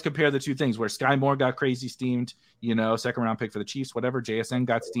 Let's compare the two things where Sky Moore got crazy steamed, you know, 2nd round pick for the Chiefs, whatever. JSN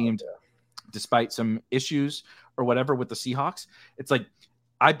got steamed despite some issues or whatever with the Seahawks. It's like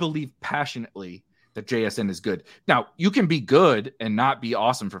I believe passionately that JSN is good. Now, you can be good and not be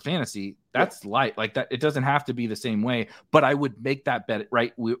awesome for fantasy. That's light. Like that, it doesn't have to be the same way, but I would make that bet,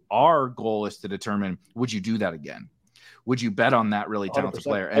 right? Our goal is to determine, would you do that again? Would you bet on that really talented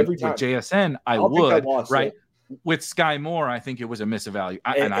player? And with JSN, I would, right? Yeah. With Sky Moore, I think it was a misevaluation.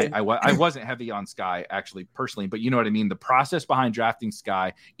 I wasn't heavy on Sky actually personally, but you know what I mean? The process behind drafting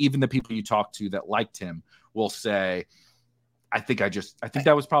Sky, even the people you talk to that liked him will say, I think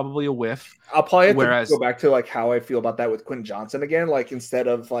that was probably a whiff. I'll probably have to go back to like how I feel about that with Quentin Johnston again. Like instead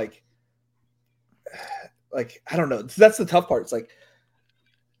of like I don't know. That's the tough part. It's like,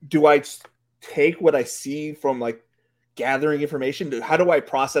 do I take what I see from like gathering information? How do I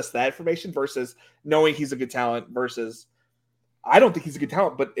process that information versus knowing he's a good talent versus I don't think he's a good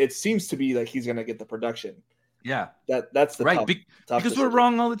talent, but it seems to be like he's going to get the production. Yeah, that's the right tough because decision. we're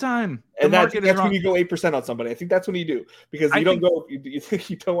wrong all the time. And that's when you go 8% on somebody. I think that's when you do because you don't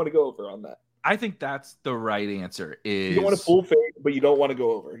want to go over on that. I think that's the right answer. Is you don't want to full fade, but you don't want to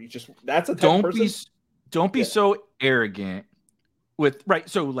go over. You just that's a tough person. Don't be so arrogant with right.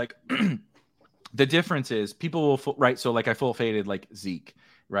 So like the difference is people will right. So like I full faded like Zeke.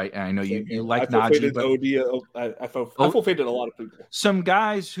 Right. And I know you like Najee, but I full faded a lot of people. Some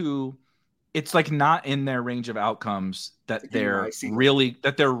guys who it's like not in their range of outcomes that they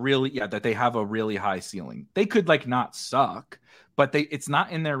have a really high ceiling. They could like not suck, but it's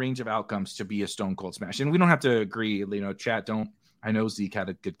not in their range of outcomes to be a stone cold smash. And we don't have to agree, you know, chat, don't I know Zeke had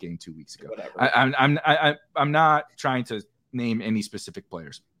a good game 2 weeks ago. Whatever. I'm not trying to name any specific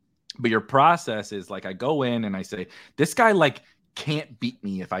players, but your process is like I go in and I say this guy like can't beat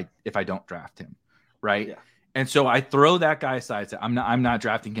me if I don't draft him, right? Yeah. And so I throw that guy aside. Say, I'm not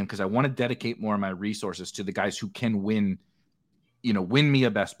drafting him because I want to dedicate more of my resources to the guys who can win me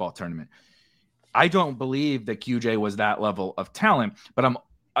a best ball tournament. I don't believe that QJ was that level of talent, but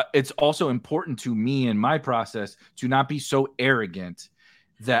it's also important to me in my process to not be so arrogant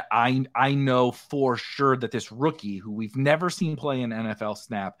that I know for sure that this rookie who we've never seen play an NFL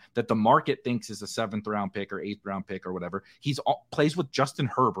snap, that the market thinks is a 7th round pick or 8th round pick or whatever, plays with Justin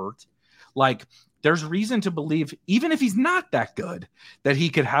Herbert. Like there's reason to believe, even if he's not that good, that he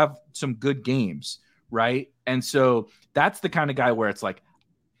could have some good games. Right. And so that's the kind of guy where it's like,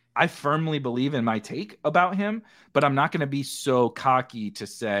 I firmly believe in my take about him, but I'm not going to be so cocky to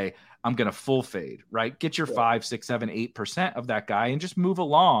say I'm going to full fade, right? Get your 5, 6, 7, 8% of that guy and just move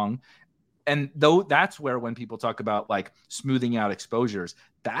along. And though that's where when people talk about like smoothing out exposures,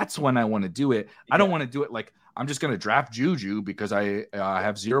 that's when I want to do it. I don't want to do it like I'm just going to draft Juju because I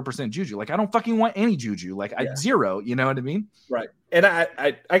have 0% Juju. Like I don't fucking want any Juju. Like I 0, you know what I mean? Right. And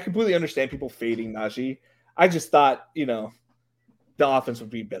I completely understand people fading Najee. I just thought, the offense would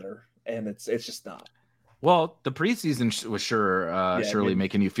be better, and it's just not. Well, the preseason was surely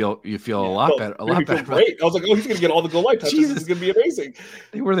making you feel a lot better. A lot better. Great. I was like, he's going to get all the goal line touches. This is going to be amazing.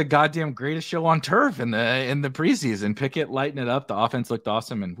 They were the goddamn greatest show on turf in the preseason. Pickett lighting it up. The offense looked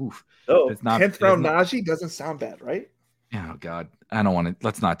awesome, and woof. Oh, 10th round Najee doesn't sound bad, right? Oh God, I don't want to.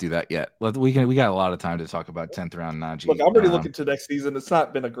 Let's not do that yet. We got a lot of time to talk about 10th round Najee. Look, I'm already looking to next season. It's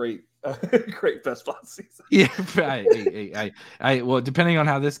not been a great best ball season. Yeah, well, depending on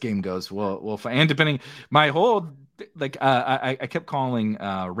how this game goes, we'll and depending my whole I kept calling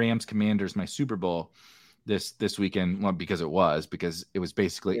Rams Commanders my Super Bowl this weekend. Well, because it was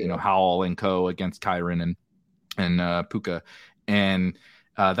basically Howell and Co against Kyron and Puka, and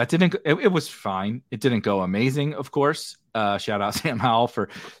that didn't. It was fine. It didn't go amazing, of course. Shout out Sam Howell for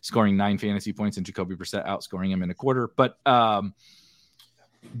scoring 9 fantasy points and Jacoby Brissett outscoring him in a quarter. But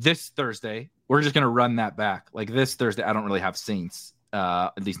this Thursday, we're just going to run that back. Like this Thursday, I don't really have Saints,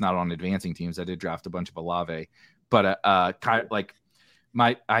 at least not on advancing teams. I did draft a bunch of Olave, but I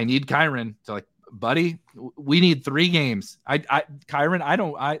need Kyron to like, buddy, we need 3 games. Kyron,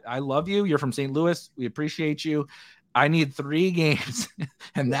 I love you. You're from St. Louis. We appreciate you. I need 3 games,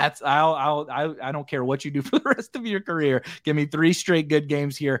 and that's I don't care what you do for the rest of your career. Give me 3 straight good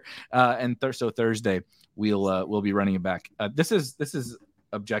games here, so Thursday we'll be running it back. This is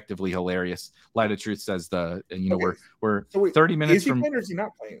objectively hilarious. Light of Truth says we're 30 minutes from. Is he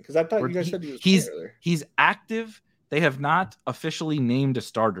not playing? Because I thought you guys said he was playing. He's active. They have not officially named a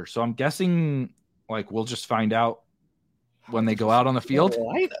starter, so I'm guessing like we'll just find out when they go out on the field.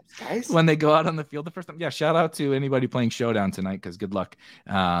 When they go out on the field the first time. Yeah, shout out to anybody playing Showdown tonight because good luck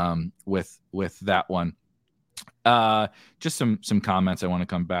with that one. Just some comments I want to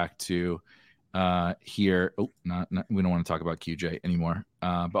come back to here. Oh, not we don't want to talk about QJ anymore.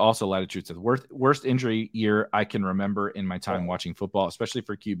 But also Latitude says worst injury year I can remember in my time watching football, especially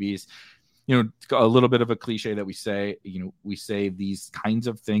for QBs. A little bit of a cliche that we say, we say these kinds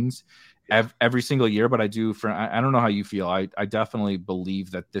of things every single year, but I don't know how you feel. I definitely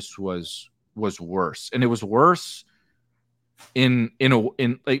believe that this was worse, and it was worse in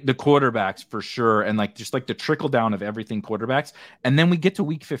like the quarterbacks for sure. And like, just like the trickle down of everything quarterbacks. And then we get to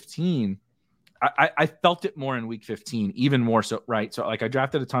week 15. I felt it more in week 15, even more so. Right. So like I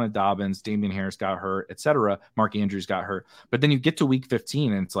drafted a ton of Dobbins, Damian Harris got hurt, etc. Mark Andrews got hurt, but then you get to week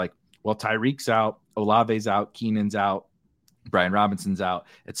 15 and it's like, well, Tyreek's out, Olave's out, Keenan's out, Brian Robinson's out,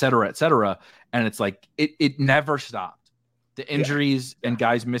 et cetera. And it's like, it never stopped. The injuries and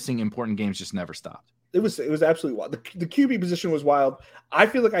guys missing important games just never stopped. It was absolutely wild. The QB position was wild. I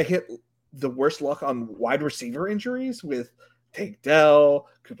feel like I hit the worst luck on wide receiver injuries with Tank Dell,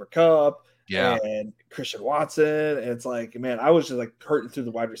 Cooper Kupp, and Christian Watson. And it's like, man, I was just like hurting through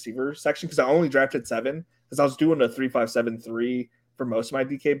the wide receiver section because I only drafted 7 because I was doing a 3-5-7-3 for most of my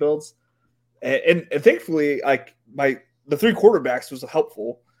DK builds. And thankfully, like the 3 quarterbacks was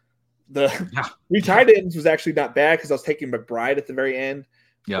helpful. The 3 tight ends was actually not bad because I was taking McBride at the very end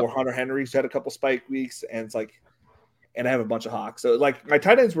or Hunter Henry, who had a couple spike weeks. And it's like, and I have a bunch of Hawks. So like my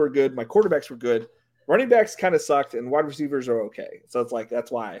tight ends were good. My quarterbacks were good. Running backs kind of sucked and wide receivers are okay. So it's like,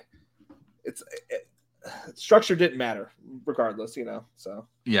 that's why structure didn't matter regardless, so.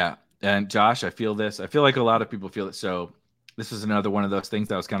 Yeah. And Josh, I feel this. I feel like a lot of people feel it. So this is another one of those things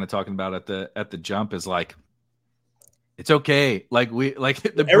that I was kind of talking about at the jump is like, It's okay.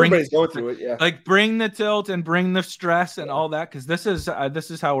 Everybody's going through it. Yeah. Like bring the tilt and bring the stress and all that. Cause this is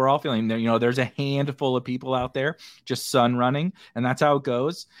how we're all feeling. There's a handful of people out there just sun running, and that's how it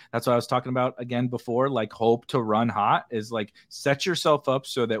goes. That's what I was talking about again before. Like, hope to run hot is like, set yourself up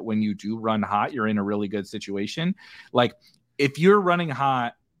so that when you do run hot, you're in a really good situation. Like, if you're running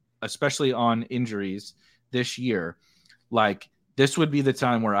hot, especially on injuries this year, like, this would be the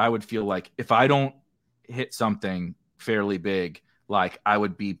time where I would feel like if I don't hit something fairly big, like, I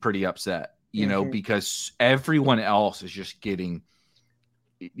would be pretty upset, because everyone else is just getting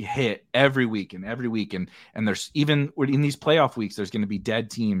hit every week. And there's, even in these playoff weeks, there's going to be dead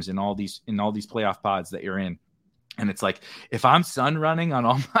teams in all these playoff pods that you're in. And it's like, if I'm sun running on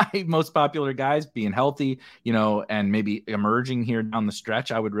all my most popular guys being healthy, and maybe emerging here down the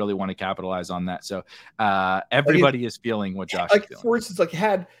stretch, I would really want to capitalize on that. So everybody is feeling what Josh is feeling. For instance, like,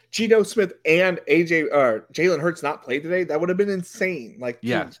 had Geno Smith and Jalen Hurts not played today, that would have been insane. Like,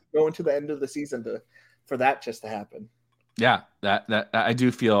 going to the end of the season for that just to happen. Yeah, that I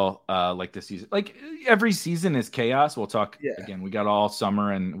do feel like this season, like every season is chaos. We'll talk again. We got all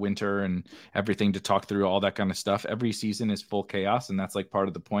summer and winter and everything to talk through, all that kind of stuff. Every season is full chaos, and that's like part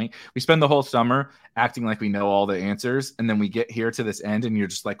of the point. We spend the whole summer acting like we know all the answers, and then we get here to this end, and you're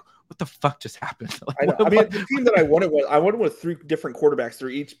just like, "What the fuck just happened?" Like, I mean, the team that I won with 3 different quarterbacks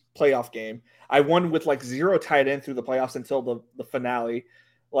through each playoff game. I won with like 0 tight end through the playoffs until the finale,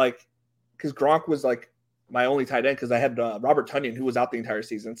 like, because Gronk was like my only tight end, because I had Robert Tonyan, who was out the entire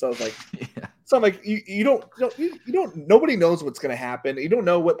season. So I was like, so I'm like, you don't, nobody knows what's going to happen. You don't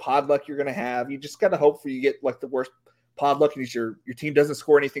know what pod luck you're going to have. You just got to hope for you get like the worst pod luck, and your team doesn't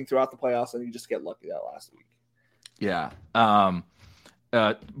score anything throughout the playoffs, and you just get lucky that last week. Yeah.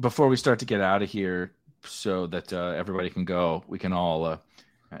 Before we start to get out of here, so that everybody can go, we can all,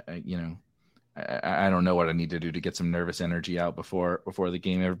 I don't know what I need to do to get some nervous energy out before the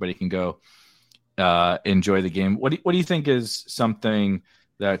game. Everybody can go. Enjoy the game. What do you think is something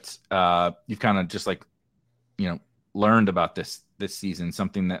that you've kind of just like, learned about this season?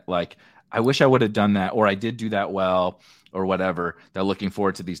 Something that, like, I wish I would have done that, or I did do that well, or whatever, that looking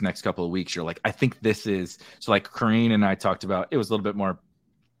forward to these next couple of weeks, you're like, I think this is, so like Corrine and I talked about, it was a little bit more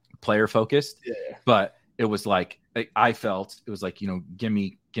player focused, but it was like, I felt it was like, give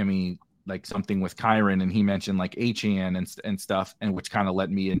me like something with Kyron, and he mentioned like HN and stuff, and which kind of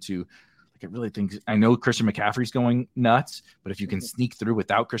led me into, I really think, I know Christian McCaffrey's going nuts, but if you can sneak through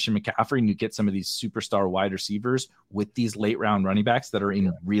without Christian McCaffrey and you get some of these superstar wide receivers with these late round running backs that are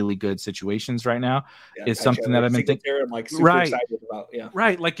in really good situations right now, is something that I've been thinking. I'm like super excited about.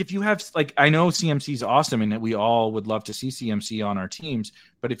 Right. Like, if you have, like, I know CMC's awesome, and we all would love to see CMC on our teams,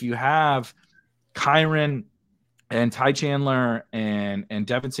 but if you have Kyron and Ty Chandler and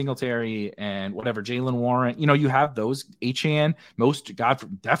Devin Singletary and whatever, Jalen Warren, you have those, Achane,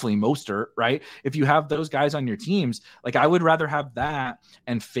 definitely Mostert, right? If you have those guys on your teams, like, I would rather have that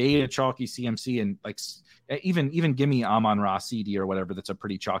and fade a chalky CMC, and like even give me Amon-Ra CD or whatever. That's a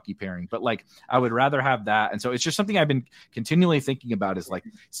pretty chalky pairing, but like, I would rather have that. And so it's just something I've been continually thinking about, is like,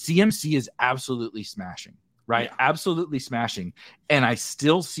 CMC is absolutely smashing. Right. Yeah. Absolutely smashing. And I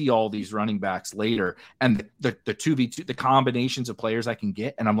still see all these running backs later, and the 2v2, the combinations of players I can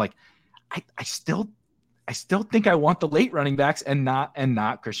get. And I'm like, I still think I want the late running backs and not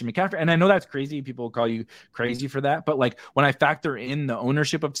Christian McCaffrey. And I know that's crazy. People will call you crazy for that. But like, when I factor in the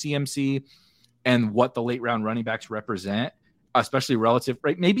ownership of CMC and what the late round running backs represent, especially relative,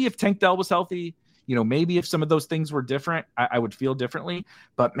 right? Maybe if Tank Dell was healthy, maybe if some of those things were different, I would feel differently.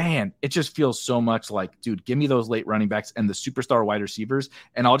 But man, it just feels so much like, dude, give me those late running backs and the superstar wide receivers,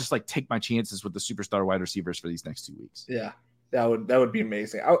 and I'll just like take my chances with the superstar wide receivers for these next 2 weeks. Yeah, that would be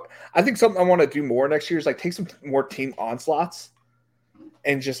amazing. I think something I want to do more next year is like take some more team onslaughts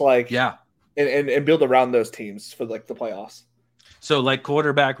and just like and build around those teams for like the playoffs. So like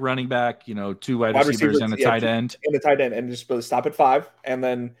quarterback, running back, 2 wide receivers and a tight end. And a tight end, and just stop at 5,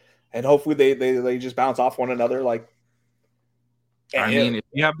 and hopefully they just bounce off one another. Like, I mean, if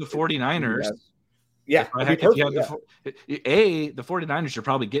you have the 49ers, the 49ers are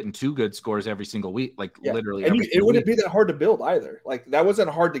probably getting 2 good scores every single week, like literally. And it wouldn't be that hard to build either. Like, that wasn't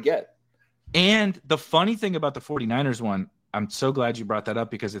hard to get. And the funny thing about the 49ers one, I'm so glad you brought that up,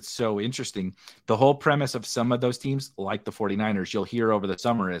 because it's so interesting. The whole premise of some of those teams, like the 49ers, you'll hear over the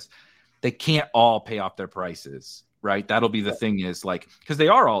summer, is they can't all pay off their prices. Right. That'll be the thing, is like, because they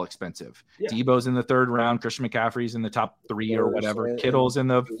are all expensive. Yeah. Debo's in the 3rd round. Christian McCaffrey's in the top 3 or whatever. Kittle's in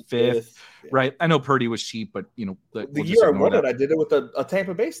the 5th. Yeah. Right. I know Purdy was cheap, but the year I won it, I did it with a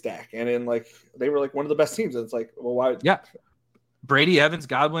Tampa Bay stack. And then like, they were like one of the best teams. And it's like, well, why? Yeah. Brady, Evans,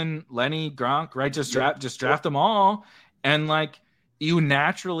 Godwin, Lenny, Gronk, right? Just draft them all. And like you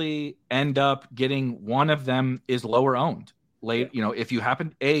naturally end up getting one of them is lower owned. Late, if you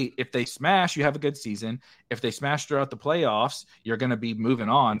happen if they smash, you have a good season. If they smash throughout the playoffs, you're going to be moving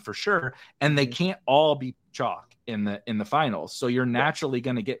on for sure. And they can't all be chalk in the finals. So you're naturally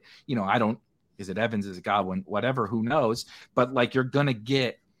going to get, is it Evans, is it Godwin, whatever, who knows? But like you're going to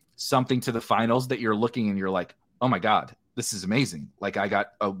get something to the finals that you're looking and you're like, oh my God, this is amazing. Like I got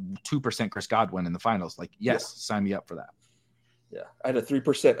a 2% Chris Godwin in the finals. Like, yes, sign me up for that. Yeah. I had a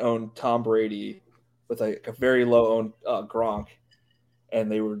 3% owned Tom Brady with a very low owned Gronk, and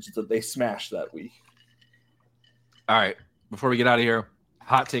they smashed that week. All right, before we get out of here,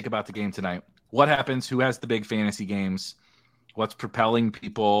 hot take about the game tonight. What happens? Who has the big fantasy games? What's propelling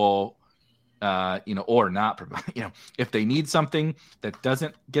people? Or not, if they need something that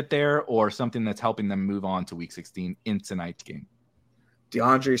doesn't get there, or something that's helping them move on to Week 16 in tonight's game.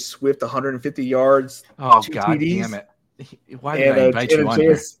 DeAndre Swift, 150 yards. Oh God TDs, damn it! Why did I invite you on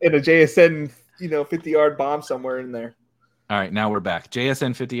here? And a JSN. 50-yard bomb somewhere in there. All right, now we're back.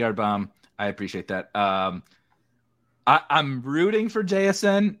 JSN 50-yard bomb. I appreciate that. I'm rooting for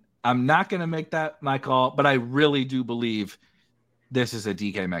JSN. I'm not going to make that my call, but I really do believe this is a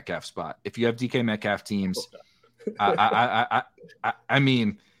DK Metcalf spot. If you have DK Metcalf teams, I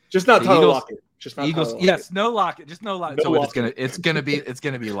mean, just not Tyler Lockett. Just not Eagles. Tyler Yes, no Lockett. Just no Lockett. So it's gonna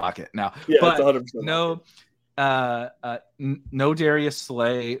be Lockett now. Yeah, but it's 100% no. No Darius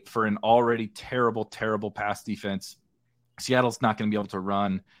Slay for an already terrible pass defense. Seattle's not going to be able to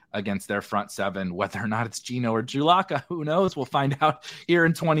run against their front seven, whether or not it's Geno or Julaka. Who knows? We'll find out here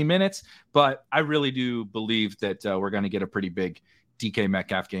in 20 minutes. But I really do believe that we're going to get a pretty big DK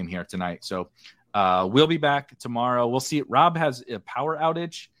Metcalf game here tonight. So we'll be back tomorrow. We'll see. Rob has a power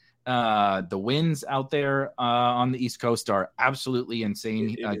outage. The winds out there on the East Coast are absolutely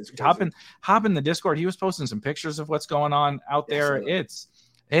insane. Hop in the Discord. He was posting some pictures of what's going on out there. It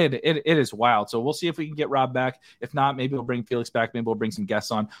is wild. So we'll see if we can get Rob back. If not, maybe we'll bring Felix back. Maybe we'll bring some guests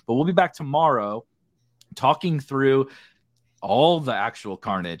on. But we'll be back tomorrow talking through all the actual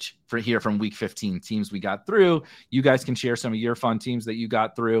carnage from Week 15 teams we got through. You guys can share some of your fun teams that you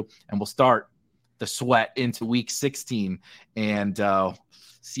got through, and we'll start the sweat into Week 16 and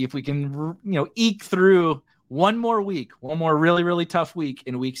see if we can, eke through one more really, really tough week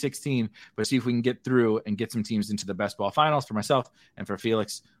in Week 16, but see if we can get through and get some teams into the best ball finals for myself and for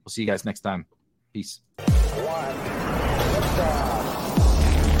Felix. We'll see you guys next time. Peace.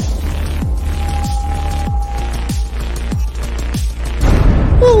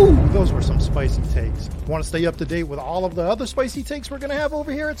 Woo! Those were some spicy takes. Want to stay up to date with all of the other spicy takes we're going to have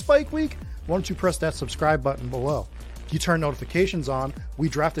over here at Spike Week? Why don't you press that subscribe button below? You turn notifications on, we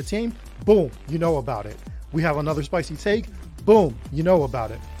draft a team, boom, you know about it. We have another spicy take, boom, you know about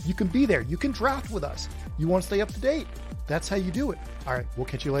it. You can be there. You can draft with us. You want to stay up to date? That's how you do it. All right, we'll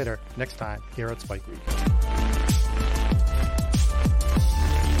catch you later next time here at Spike Week.